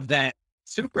 I'm not that.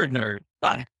 Super nerd.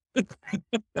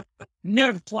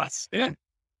 Nerd plus. Yeah.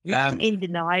 In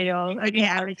denial. Okay,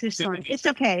 Alex, it's fine. It's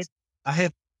okay. I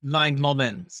have my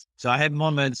moments. So I have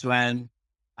moments when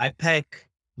I pack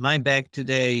my bag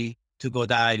today to go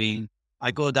diving. I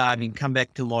go diving, come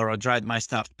back tomorrow, dry my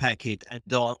stuff, pack it, and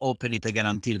don't open it again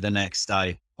until the next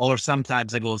dive. Or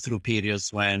sometimes I go through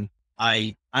periods when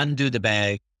I undo the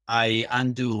bag, I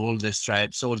undo all the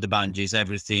straps, all the bungees,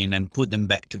 everything, and put them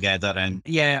back together. And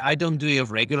yeah, I don't do it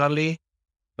regularly,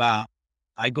 but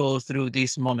I go through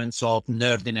these moments of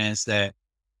nerdiness that,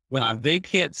 well, they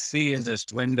can't see in this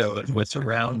window what's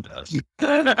around us,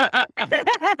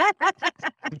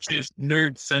 which is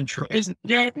nerd central. It's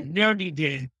nerdy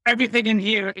day. Everything in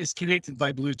here is connected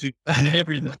by Bluetooth.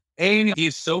 Everything. And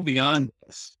he's so beyond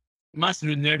us. Master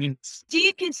nerdiness. Do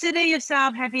you consider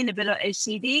yourself having a bit of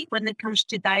OCD when it comes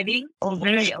to diving? Or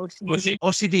very OCD?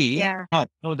 OCD? Yeah.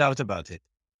 No doubt about it.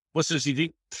 What's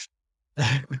OCD?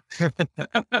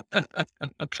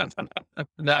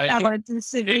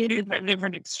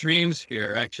 Different extremes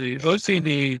here, actually.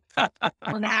 OCD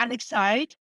on the Alex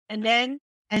side, and then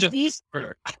these.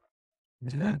 You're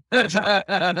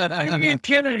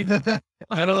kidding.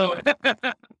 I don't know.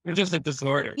 It's just a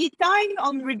disorder. You're dying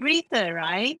on rebreather,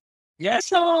 right? Yeah.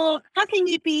 So how can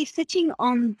you be sitting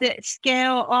on the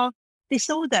scale of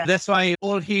disorder? That's why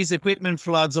all his equipment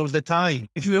floods all the time.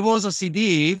 If it was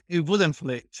OCD, it wouldn't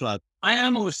flood. I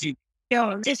am OCD.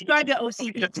 Describe your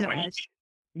OCD to us.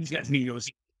 These guys need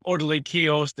OCD. Orderly,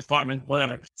 chaos, department,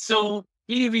 whatever. So,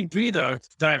 EV breather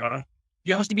diver,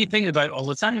 you have to be thinking about it all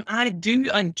the time. I dream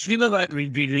about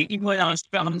rebreathing, even when I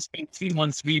spent 3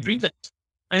 months rebreathing.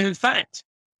 And in fact,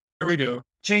 here we go.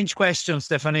 Change question,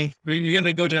 Stephanie. You're going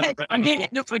to go down. I'm here.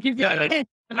 No, forgive you. I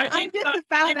just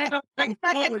found it.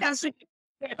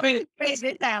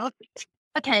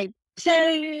 Okay.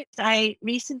 So I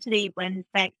recently went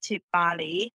back to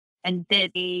Bali and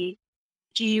did the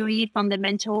GUE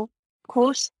fundamental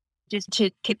course just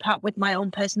to keep up with my own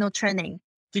personal training.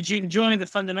 Did you enjoy the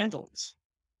fundamentals?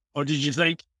 Or did you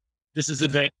think this is a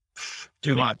bit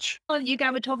too much? Well, you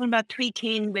guys were talking about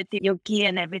tweaking with your gear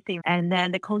and everything, and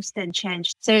then the constant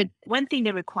change. So one thing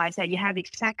that requires that you have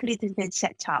exactly the same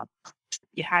setup.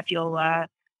 You have your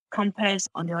compass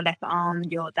on your left arm,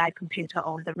 your dive computer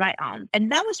on the right arm.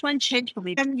 And that was one change for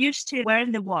me. I'm used to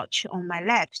wearing the watch on my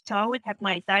left. So I always have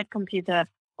my dive computer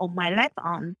on my left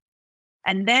arm.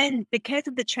 And then because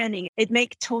of the training, it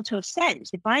makes total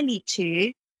sense. If I need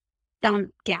to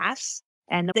dump gas,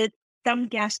 and the dump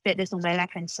gas bit is on my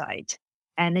left-hand side,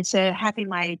 and so having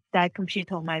my dive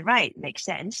computer on my right makes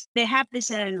sense. They have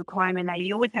this requirement that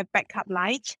you always have backup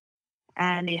light,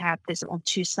 and you have this on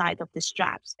 2 sides of the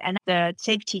straps. And the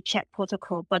safety check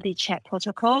protocol, body check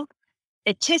protocol,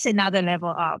 it is another level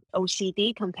of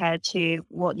OCD compared to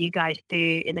what you guys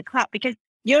do in the club, because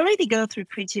you already go through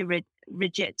pretty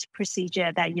rigid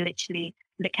procedure that you literally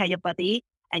look at your body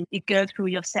and you go through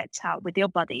your setup with your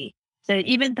body. So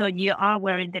even though you are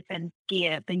wearing different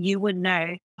gear, but you would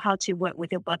know how to work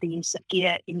with your body's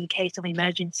gear in case of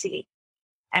emergency.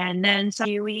 And then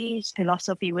UE's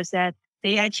philosophy was that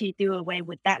they actually do away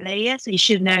with that layer. So you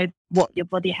should know what your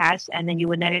body has, and then you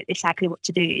will know exactly what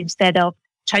to do instead of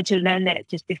try to learn it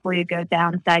just before you go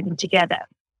down diving together.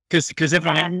 Because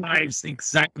everyone dives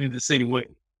exactly the same way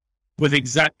with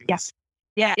exactly. Yes.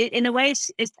 Yeah, in a way,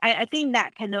 I think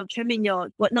that kind of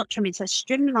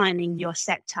streamlining your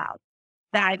setup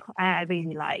that I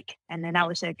really like. And then that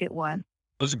was a good one.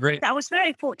 It was great. I was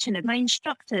very fortunate. My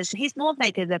instructor, he's more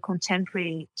like a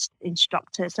contemporary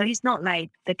instructor. So he's not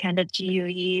like the kind of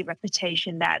GUE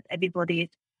reputation that everybody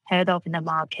heard of in the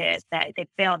market, that they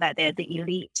feel that they're the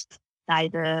elite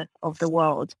diver of the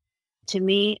world. To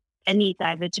me, any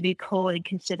diver to be called and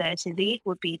considered as elite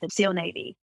would be the SEAL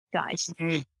Navy guys.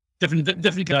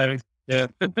 Different diving. Yeah.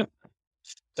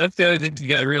 That's the other thing you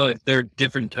got to realize. There are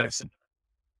different types of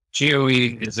GOE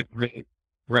is a great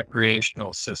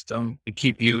recreational system to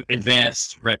keep you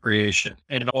advanced recreation.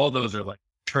 And all those are like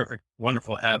perfect,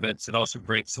 wonderful habits. It also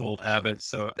breaks old habits.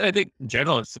 So I think in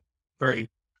general, it's a very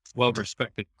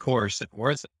well-respected course and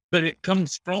worth it. But it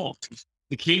comes from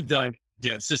the cave dive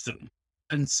system.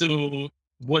 And so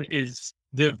what is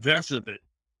the verse of it?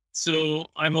 So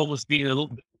I'm always being a little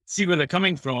bit, see where they're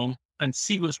coming from and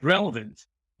see what's relevant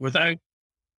without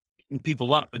beating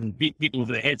people up and beat people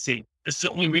over the head saying, it's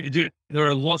the only way to do it. There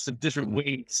are lots of different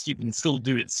ways you can still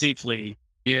do it safely.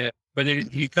 Yeah. But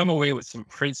you come away with some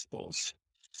principles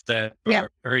that are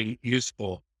very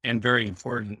useful and very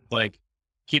important, like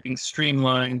keeping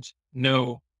streamlined,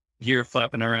 no gear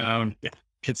flapping around,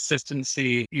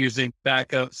 consistency, using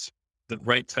backups, the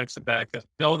right types of backups,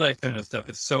 all that kind of stuff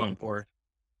is so important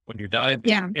when you're diving.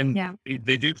 Yeah. And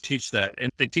they do teach that,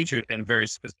 and they teach it in a very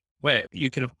specific way.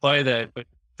 You can apply that, but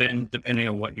then depending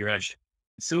on what you're actually.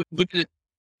 So look at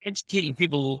educating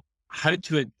people how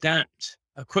to adapt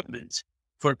equipment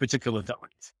for a particular dive.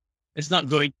 It's not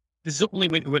going, this is the only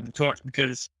way to wear the torch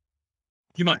because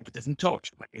you might have a different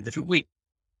torch, it might be a different weight.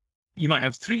 You might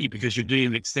have 3 because you're doing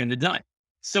an extended dive.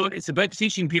 So it's about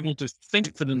teaching people to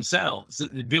think for themselves,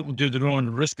 that they'd be able to do their own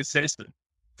risk assessment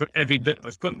for every bit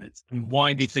of equipment and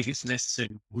why they think it's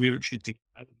necessary, where it should take.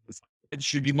 It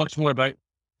should be much more about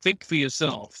think for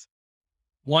yourself.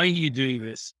 Why are you doing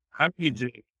this? How are you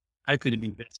doing it? How could it be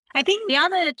better? I think the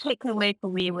other takeaway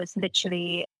for me was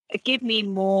literally give me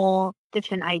more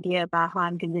different idea about how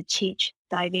I'm going to teach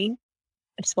diving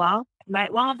as well.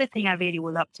 Like one of the things I really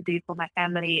would love to do for my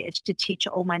family is to teach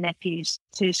all my nephews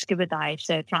to scuba dive.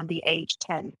 So from the age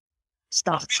 10,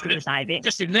 start scuba diving.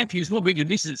 Just your nephews, what about your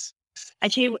nieces?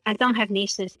 Actually, I don't have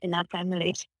nieces in our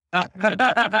family.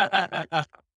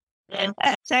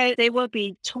 So they will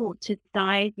be taught to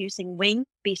dive using wing,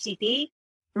 BCD,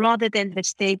 rather than the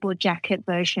stable jacket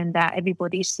version that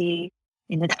everybody see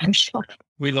in the dive shop.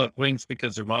 We love wings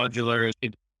because they're modular.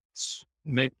 It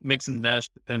makes them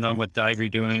nest depending on what dive you're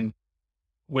doing.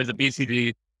 With a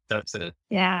BCD, that's it.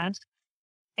 Yeah.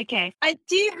 Okay. I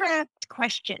do have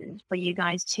questions for you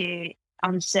guys to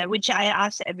answer, which I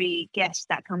ask every guest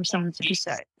that comes on the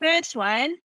episode. First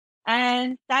one,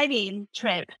 diving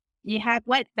trip. You have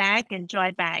wet bag and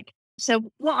dry bag.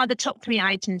 So what are the top 3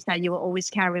 items that you will always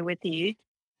carry with you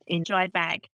in dry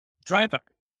bag? Dry bag.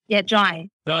 Yeah, dry.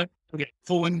 Okay,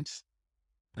 phones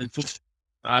and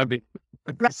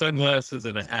sunglasses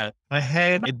and a hat. I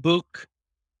had a book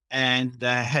and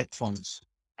headphones.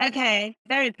 Okay,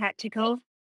 very practical.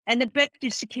 And the book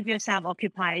just to keep yourself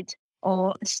occupied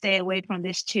or stay away from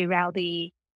these 2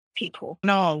 rowdy people.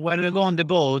 No, when I go on the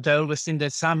boat, I always think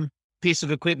that some piece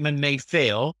of equipment may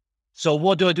fail. So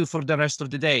what do I do for the rest of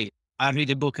the day? I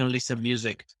read a book and listen to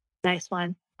music. Nice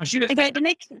one. I should have Okay, the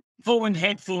next. phone,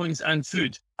 headphones, and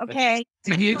food. Okay.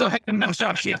 You go ahead and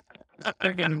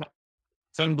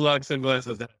sunblock,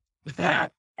 sunglasses.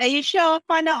 Are you sure?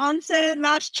 Final answer,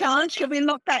 last chance. Should we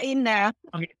lock that in there?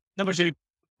 Okay, number 2.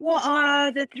 What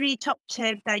are the 3 top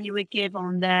tips that you would give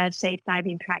on the safe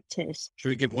diving practice? Should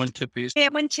we give 1 tip each? Yeah,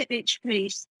 1 tip each,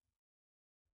 please.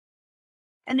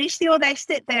 And they still they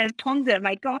sit there and ponder,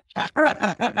 my gosh.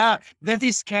 That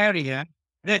is scary, huh?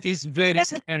 That is very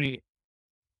scary.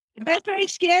 That's very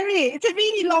scary. It's a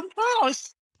really long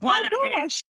pause. My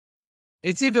gosh.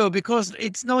 It's evil because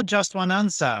it's not just one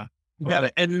answer. You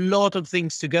got a lot of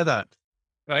things together.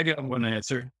 I got one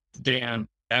answer. Dan,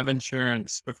 have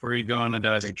insurance before you go on a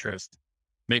diving trip.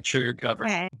 Make sure you're covered.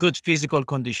 Okay. Good physical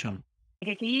condition.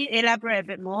 Okay, can you elaborate a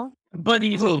bit more? But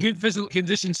he's in good physical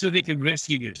condition so they can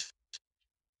rescue you.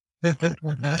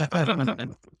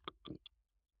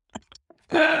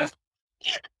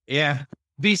 Yeah.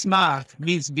 Be smart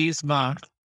means be smart.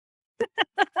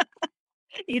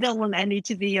 You don't want any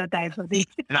to be your diver.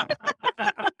 No.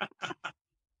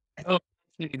 Oh,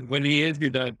 when he is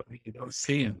your dive buddy, you don't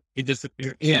see him. He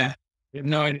disappears. Yeah. You have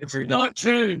no idea. Not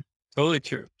true. Totally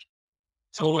true.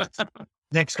 So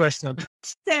Next question.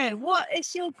 So, what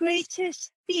is your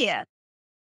greatest fear?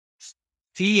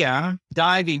 Fear,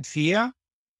 diving fear.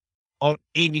 or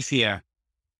any fear?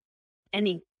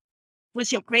 Any?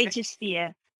 What's your greatest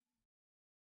fear?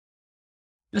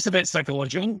 It's a bit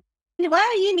psychological. Why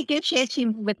are you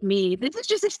negotiating with me? This is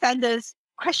just a standard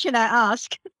question I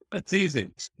ask. It's easy.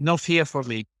 No fear for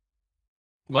me.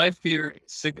 My fear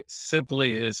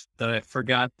simply is that I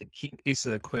forgot the key piece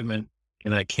of equipment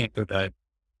and I can't go dive.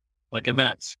 Like a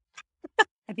mess.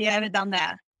 Have you ever done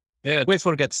that? Yeah. We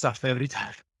forget stuff every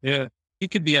time. Yeah. You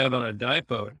could be out on a dive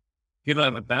boat. You don't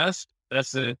have a vest.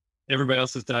 That's it. Everybody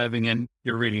else is diving and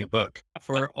you're reading a book.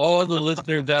 For all the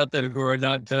listeners out there who are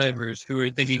not divers, who are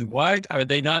thinking, why are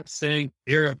they not saying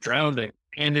fear of drowning?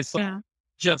 And it's like,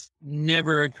 just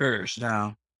never occurs.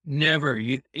 No. Never.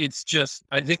 It's just,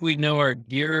 I think we know our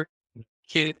gear,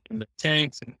 kit, and the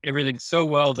tanks and everything so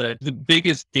well that the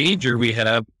biggest danger we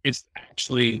have is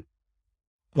actually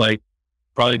like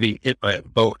probably being hit by a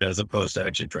boat as opposed to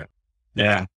actually drowning.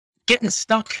 Yeah. Getting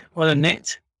stuck on a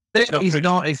net. That is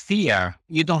not a fear.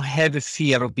 You don't have a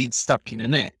fear of being stuck in a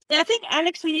net. I think,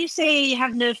 Alex, when you say you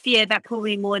have no fear, that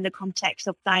probably more in the context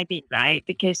of diving, right?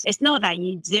 Because it's not that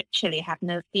you literally have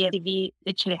no fear. If you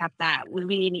literally have that, we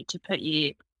really need to put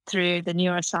you through the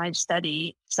neuroscience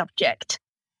study subject.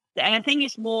 And I think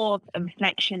it's more a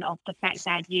reflection of the fact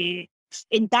that you,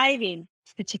 in diving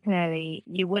particularly,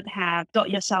 you would have got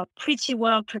yourself pretty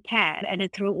well prepared, and then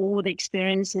through all the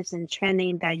experiences and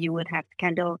training that you would have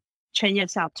kind of train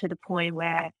yourself to the point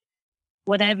where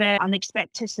whatever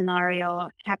unexpected scenario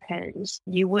happens,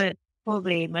 you would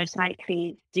probably most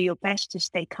likely do your best to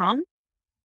stay calm.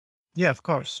 Yeah, of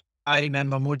course. I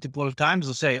remember multiple times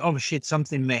to say, oh shit,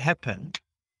 something may happen.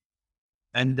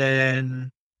 And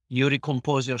then you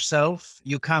recompose yourself,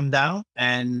 you calm down.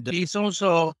 And it's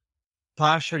also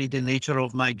partially the nature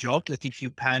of my job that if you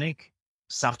panic,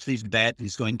 something bad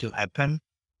is going to happen.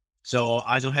 So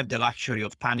I don't have the luxury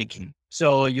of panicking.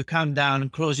 So you calm down,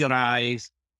 close your eyes,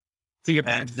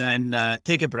 and then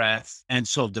take a breath and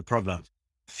solve the problem.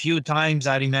 A few times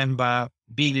I remember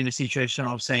being in a situation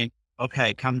of saying,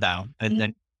 okay, calm down, and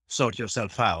then sort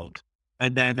yourself out.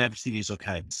 And then everything is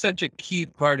okay. Such a key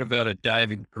part about a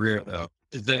diving career, though,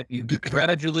 is that you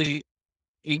gradually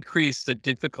increase the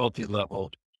difficulty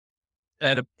level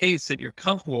at a pace that you're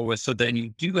comfortable with. So then you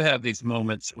do have these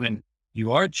moments when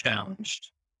you are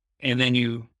challenged and then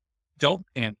you don't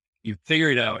panic, you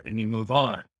figure it out and you move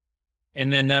on.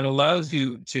 And then that allows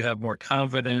you to have more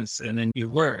confidence and then you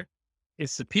learn.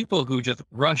 It's the people who just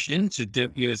rush into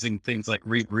using things like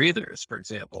rebreathers, for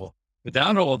example,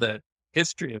 without all that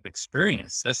history of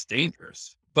experience. That's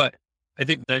dangerous. But I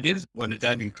think that is what a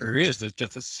diving career is. It's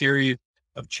just a series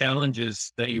of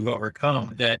challenges that you've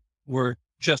overcome that were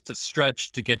just a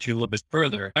stretch to get you a little bit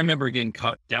further. I remember getting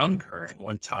caught down current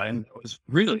one time. It was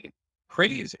really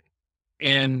crazy.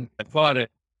 And I fought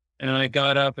it. And I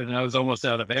got up and I was almost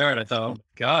out of air. And I thought, oh,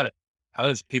 God, how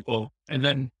does people... And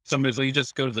then somebody's like, you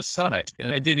just go to the side.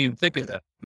 And I didn't even think of that.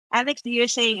 Alex, you were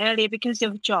saying earlier, because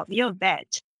of your job, you're a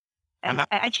vet. And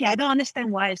actually, I don't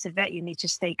understand why as a vet you need to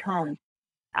stay calm.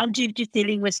 Aren't you just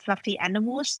dealing with fluffy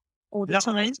animals all the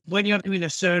time? When you're doing a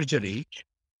surgery,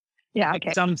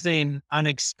 something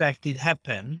unexpected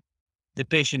happen, the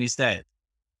patient is dead.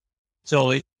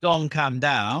 So if you don't calm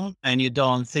down and you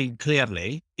don't think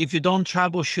clearly, if you don't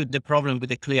troubleshoot the problem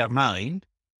with a clear mind,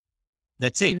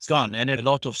 that's it, it's gone. And a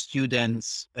lot of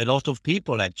students, a lot of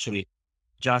people actually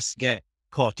just get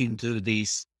caught into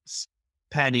this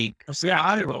panic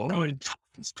spiral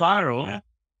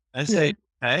and say,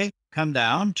 hey, calm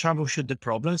down, troubleshoot the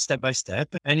problem step by step.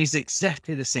 And it's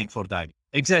exactly the same for diving.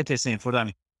 Exactly the same for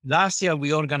diving. Last year,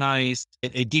 we organized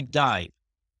a deep dive,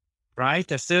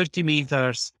 right? At 30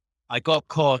 meters, I got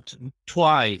caught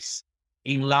twice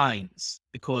in lines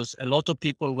because a lot of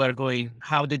people were going,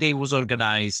 how the day was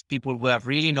organized. People were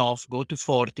reeling off, go to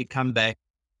 40, come back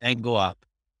and go up.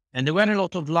 And there were a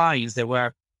lot of lines that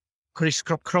were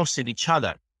crossing each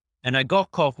other. And I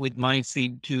got caught with my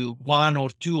feet to one or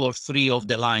two or three of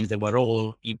the lines that were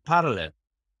all in parallel.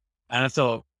 And I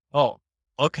thought, oh,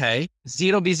 okay,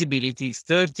 zero visibility,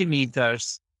 30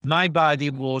 meters. My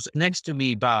body was next to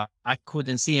me, but I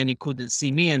couldn't see and he couldn't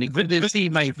see me and he couldn't see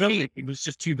my feet. It was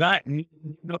just too bad and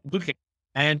not looking.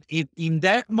 And in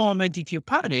that moment, if you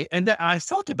panic, and then I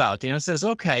thought about it and I says,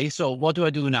 okay, so what do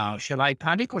I do now? Shall I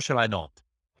panic or shall I not?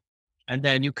 And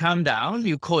then you calm down,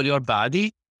 you call your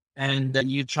body, and then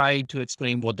you try to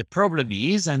explain what the problem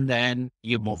is, and then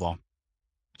you move on.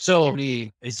 So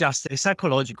it's just a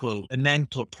psychological, a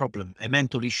mental problem, a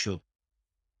mental issue.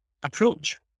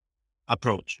 Approach.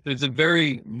 There's a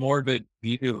very morbid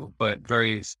view, but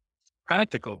very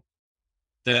practical,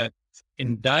 that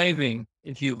in diving,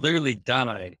 if you literally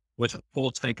die with a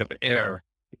full tank of air,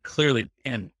 you clearly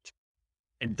panicked.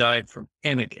 and died from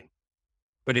panicking.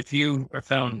 But if you are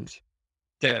found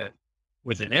dead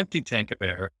with an empty tank of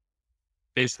air,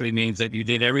 basically means that you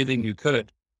did everything you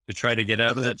could to try to get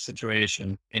out of that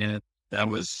situation. And that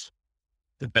was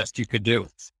the best you could do.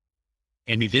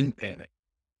 And you didn't panic.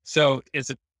 So it's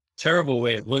a terrible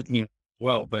way of looking at it.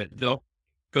 Well, but it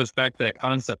goes back to that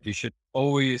concept. You should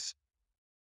always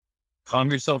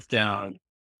calm yourself down,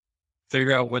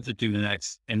 figure out what to do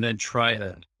next, and then try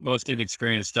it. Most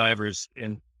inexperienced divers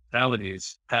in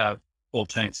fatalities have full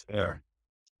tanks of air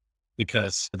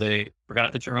because they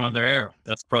forgot to turn on their air.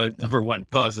 That's probably number one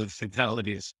cause of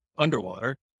fatalities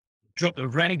underwater. Drop the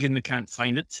rag and they can't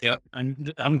find it. Yeah.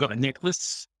 And I haven't got a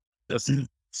necklace. That's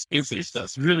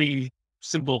really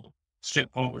simple,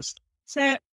 straightforward. So,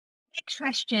 next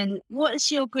question. What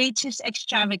is your greatest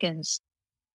extravagance?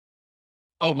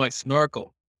 Oh, my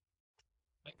snorkel.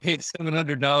 I paid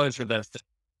 $700 for that stuff.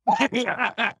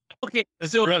 Okay,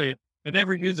 that's still brilliant. I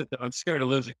never use it though. I'm scared of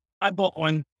losing. I bought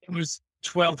one. It was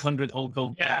 1,200 Hong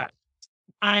Kong. Yeah.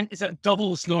 And it's a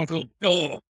double snorkel.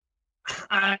 Oh.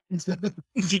 And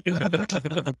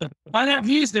I've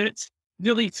used it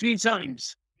nearly 3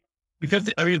 times.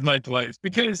 Because I used mine twice.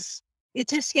 Because You're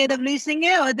too scared of losing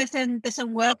it, or it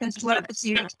doesn't work as well as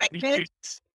you expected?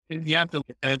 you have to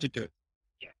add it to it.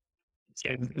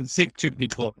 it's sick to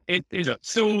people. It is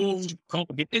so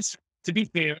complicated. It's, to be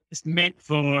fair, it's meant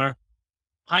for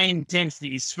high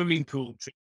intensity swimming pool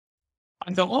trip.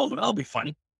 I thought, oh, that'll be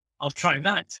fun. I'll try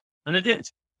that. And I did.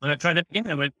 And I tried it again.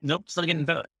 I went, nope, still getting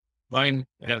better. Mine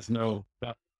has no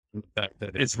doubt in the fact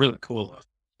that it's really cool.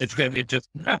 It's good. It just,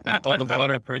 all the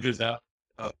water purges out.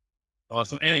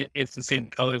 Awesome. And it's the same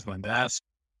color as my mask.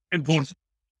 Important.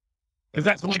 Because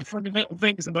that's one of the fundamental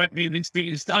things about being an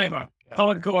experienced diver.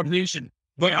 Color coordination.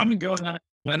 But I'm going on.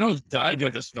 I know dive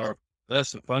with a snorkel.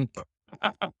 That's the fun part.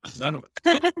 None of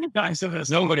it. Guys, so that's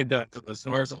Nobody does with a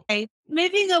snorkel. Okay.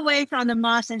 Moving away from the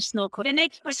mask and snorkel, the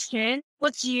next question,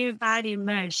 what do you value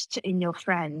most in your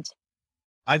friend?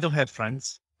 I don't have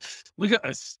friends. Look at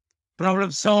us.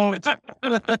 Problem solved.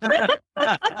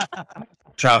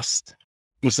 Trust.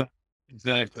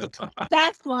 Exactly.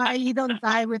 That's why you don't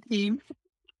die with him.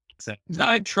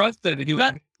 I trust that he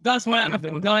That's why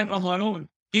I'm dying on my own.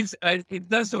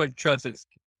 that's what I trust is.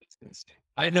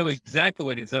 I know exactly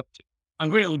what he's up to. I'm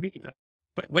really beating it.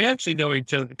 But we actually know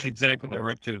each other exactly what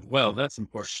we're up to as well. That's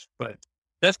important. But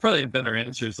that's probably a better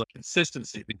answer is like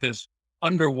consistency, because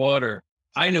underwater,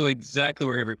 I know exactly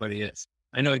where everybody is.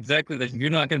 I know exactly that you're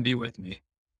not going to be with me,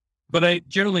 but I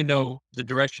generally know the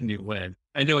direction you went.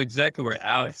 I know exactly where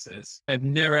Alex is. I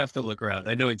never have to look around.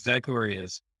 I know exactly where he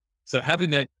is. So having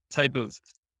that type of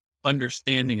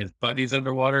understanding as buddies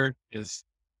underwater is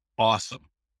awesome.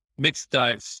 Mixed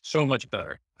dives, so much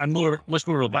better. I'm much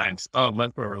more relaxed. Oh,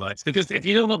 much more relaxed. Because if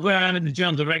you don't look around in the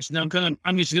general direction, I'm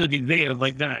just going to be there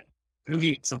like that. Go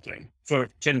eat something for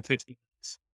 10, 15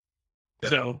 minutes. Yeah.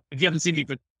 So if you haven't seen me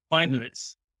for 5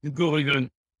 minutes, you go over and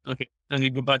go, okay, then you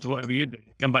go back to whatever you're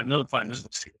doing. Come back another 5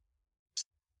 minutes.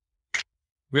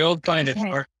 We all find it Okay.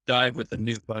 hard to dive with a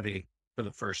new buddy for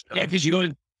the first time. Yeah, because you go,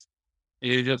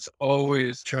 You just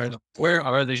always try to, where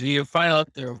are they? You find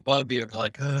out they're above you,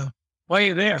 like, why are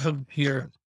you there? I'm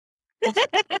here. All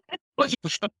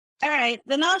right,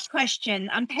 the last question.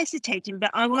 I'm hesitating,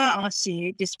 but I want to ask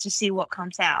you just to see what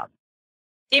comes out.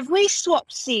 If we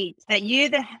swap seats, that you're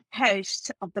the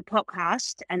host of the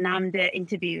podcast and I'm the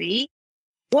interviewee,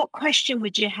 what question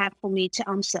would you have for me to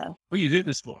answer? what do you do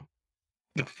this for?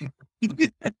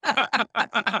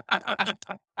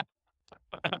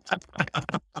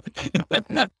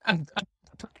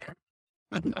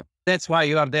 That's why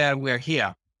you are there. We're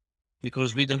here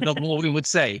because we don't know what we would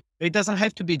say. It doesn't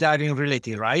have to be diving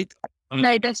related, right?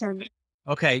 No, it doesn't.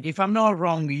 Okay. If I'm not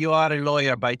wrong, you are a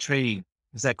lawyer by training.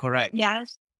 Is that correct?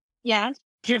 Yes. Yes.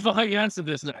 Careful how you answer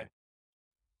this now.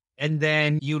 And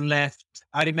then you left.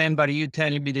 I remember you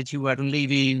telling me that you were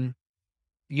leaving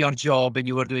your job and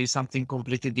you were doing something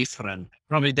completely different.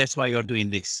 Probably that's why you're doing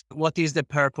this. What is the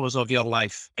purpose of your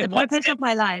life? The purpose of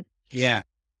my life. Yeah.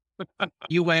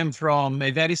 You went from a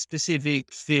very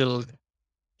specific field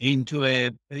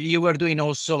into you were doing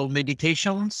also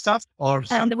meditation stuff or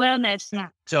And the wellness. Yeah.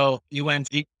 so you went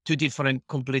to different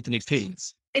completely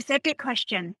fields. It's a good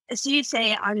question. As you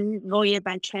say, I'm a lawyer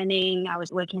by training. I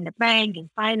was working in the bank in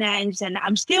finance, and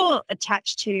I'm still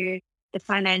attached to the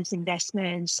finance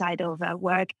investment side of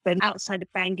work, but outside the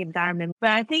bank environment.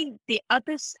 But I think the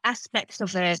other aspects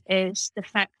of it is the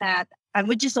fact that,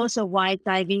 which is also why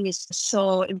diving is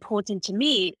so important to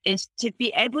me, is to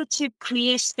be able to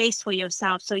create space for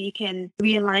yourself so you can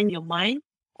realign your mind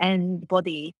and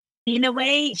body. In a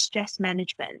way, stress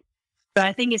management. But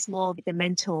I think it's more the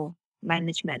mental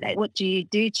management. Like, what do you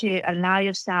do to allow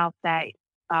yourself that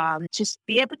just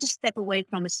be able to step away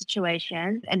from a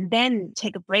situation and then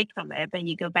take a break from it? When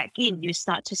you go back in, you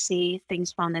start to see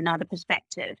things from another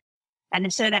perspective.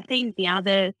 And so I think the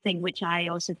other thing which I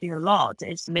also do a lot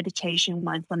is meditation,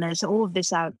 mindfulness. All of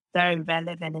these are very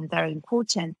relevant and very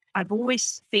important. I've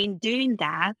always been doing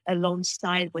that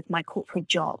alongside with my corporate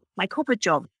job. My corporate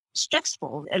job is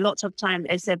stressful. A lot of time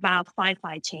it's about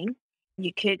firefighting.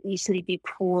 You could easily be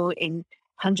pulled in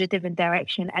 100 different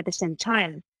directions at the same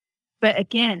time. But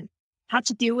again, how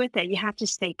to deal with it? You have to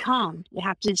stay calm. You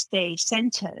have to stay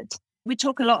centered. We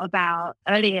talk a lot about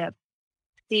earlier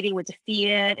dealing with the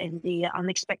fear and the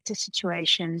unexpected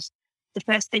situations. The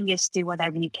first thing is do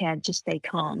whatever you can to stay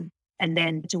calm and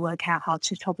then to work out how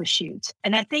to troubleshoot.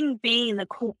 And I think being in the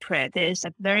corporate, there's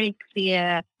a very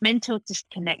clear mental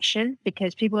disconnection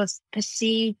because people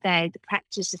perceive that the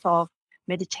practice of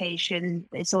meditation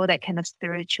is all that kind of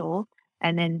spiritual.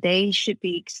 And then they should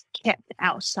be kept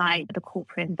outside the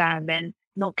corporate environment,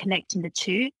 not connecting the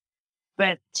two.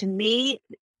 But to me,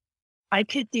 I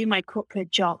could do my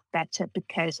corporate job better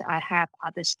because I have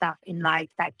other stuff in life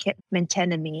that kept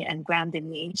maintaining me and grounding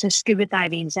me. So scuba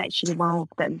diving is actually one of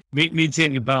them.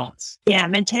 Maintaining a balance. Yeah,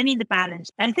 maintaining the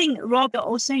balance. I think, Rob, you're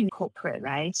also in corporate,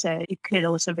 right? So you could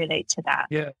also relate to that.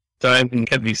 Yeah. So I've been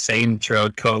kept me sane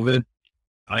throughout COVID.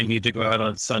 I need to go out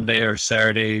on Sunday or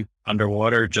Saturday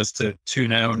underwater just to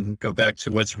tune out and go back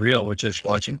to what's real, which is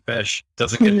watching fish.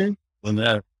 Doesn't get than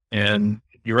that. And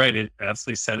you're right. It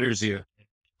absolutely centers you.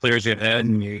 Clears your head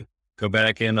and you go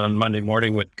back in on Monday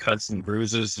morning with cuts and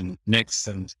bruises and nicks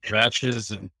and scratches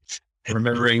and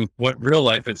remembering what real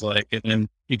life is like. And then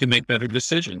you can make better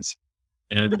decisions.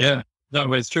 And yeah,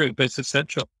 no, it's true, but it's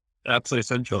essential. Absolutely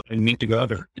essential. You need to go out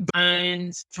there.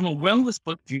 And from a wellness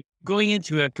point of view, going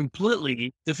into a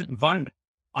completely different environment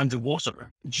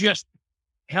underwater just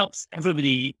helps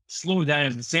everybody slow down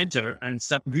in the center and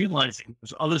start realizing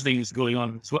there's other things going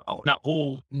on as well. That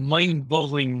whole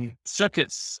mind-boggling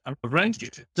circuits around you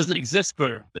doesn't exist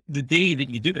for the day that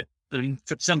you do it. I mean,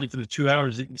 simply for the 2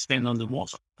 hours that you spend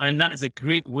underwater. And that is a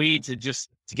great way to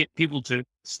get people to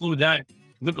slow down,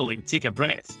 literally take a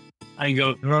breath and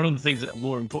go, there are other things that are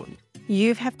more important.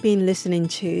 You have been listening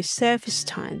to Surface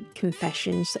Time,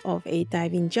 Confessions of a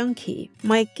Diving Junkie.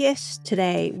 My guests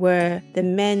today were the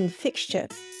main fixture,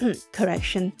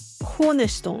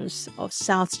 cornerstones of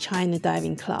South China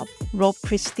Diving Club, Rob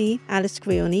Christie, Alice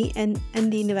Grioni, and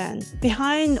Andy Niven.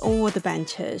 Behind all the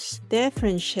banters, their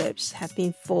friendships have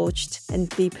been forged and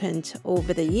deepened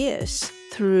over the years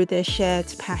through their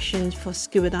shared passion for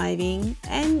scuba diving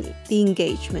and the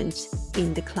engagement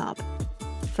in the club,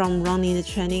 from running the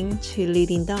training to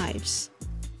leading dives,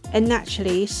 and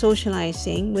naturally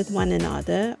socializing with one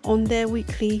another on their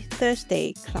weekly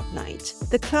Thursday club night.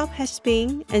 The club has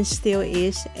been and still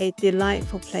is a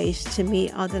delightful place to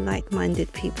meet other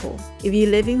like-minded people. If you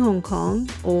live in Hong Kong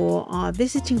or are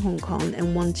visiting Hong Kong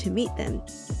and want to meet them,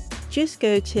 just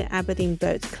go to Aberdeen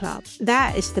Boat Club.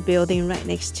 That is the building right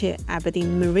next to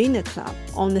Aberdeen Marina Club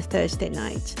on the Thursday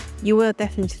night. You will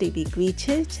definitely be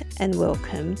greeted and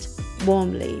welcomed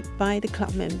warmly by the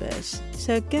club members.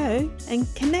 So go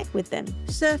and connect with them.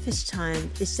 Surface Time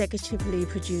is executively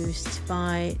produced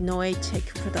by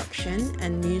Noetic Production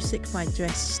and music by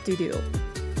Dress Studio.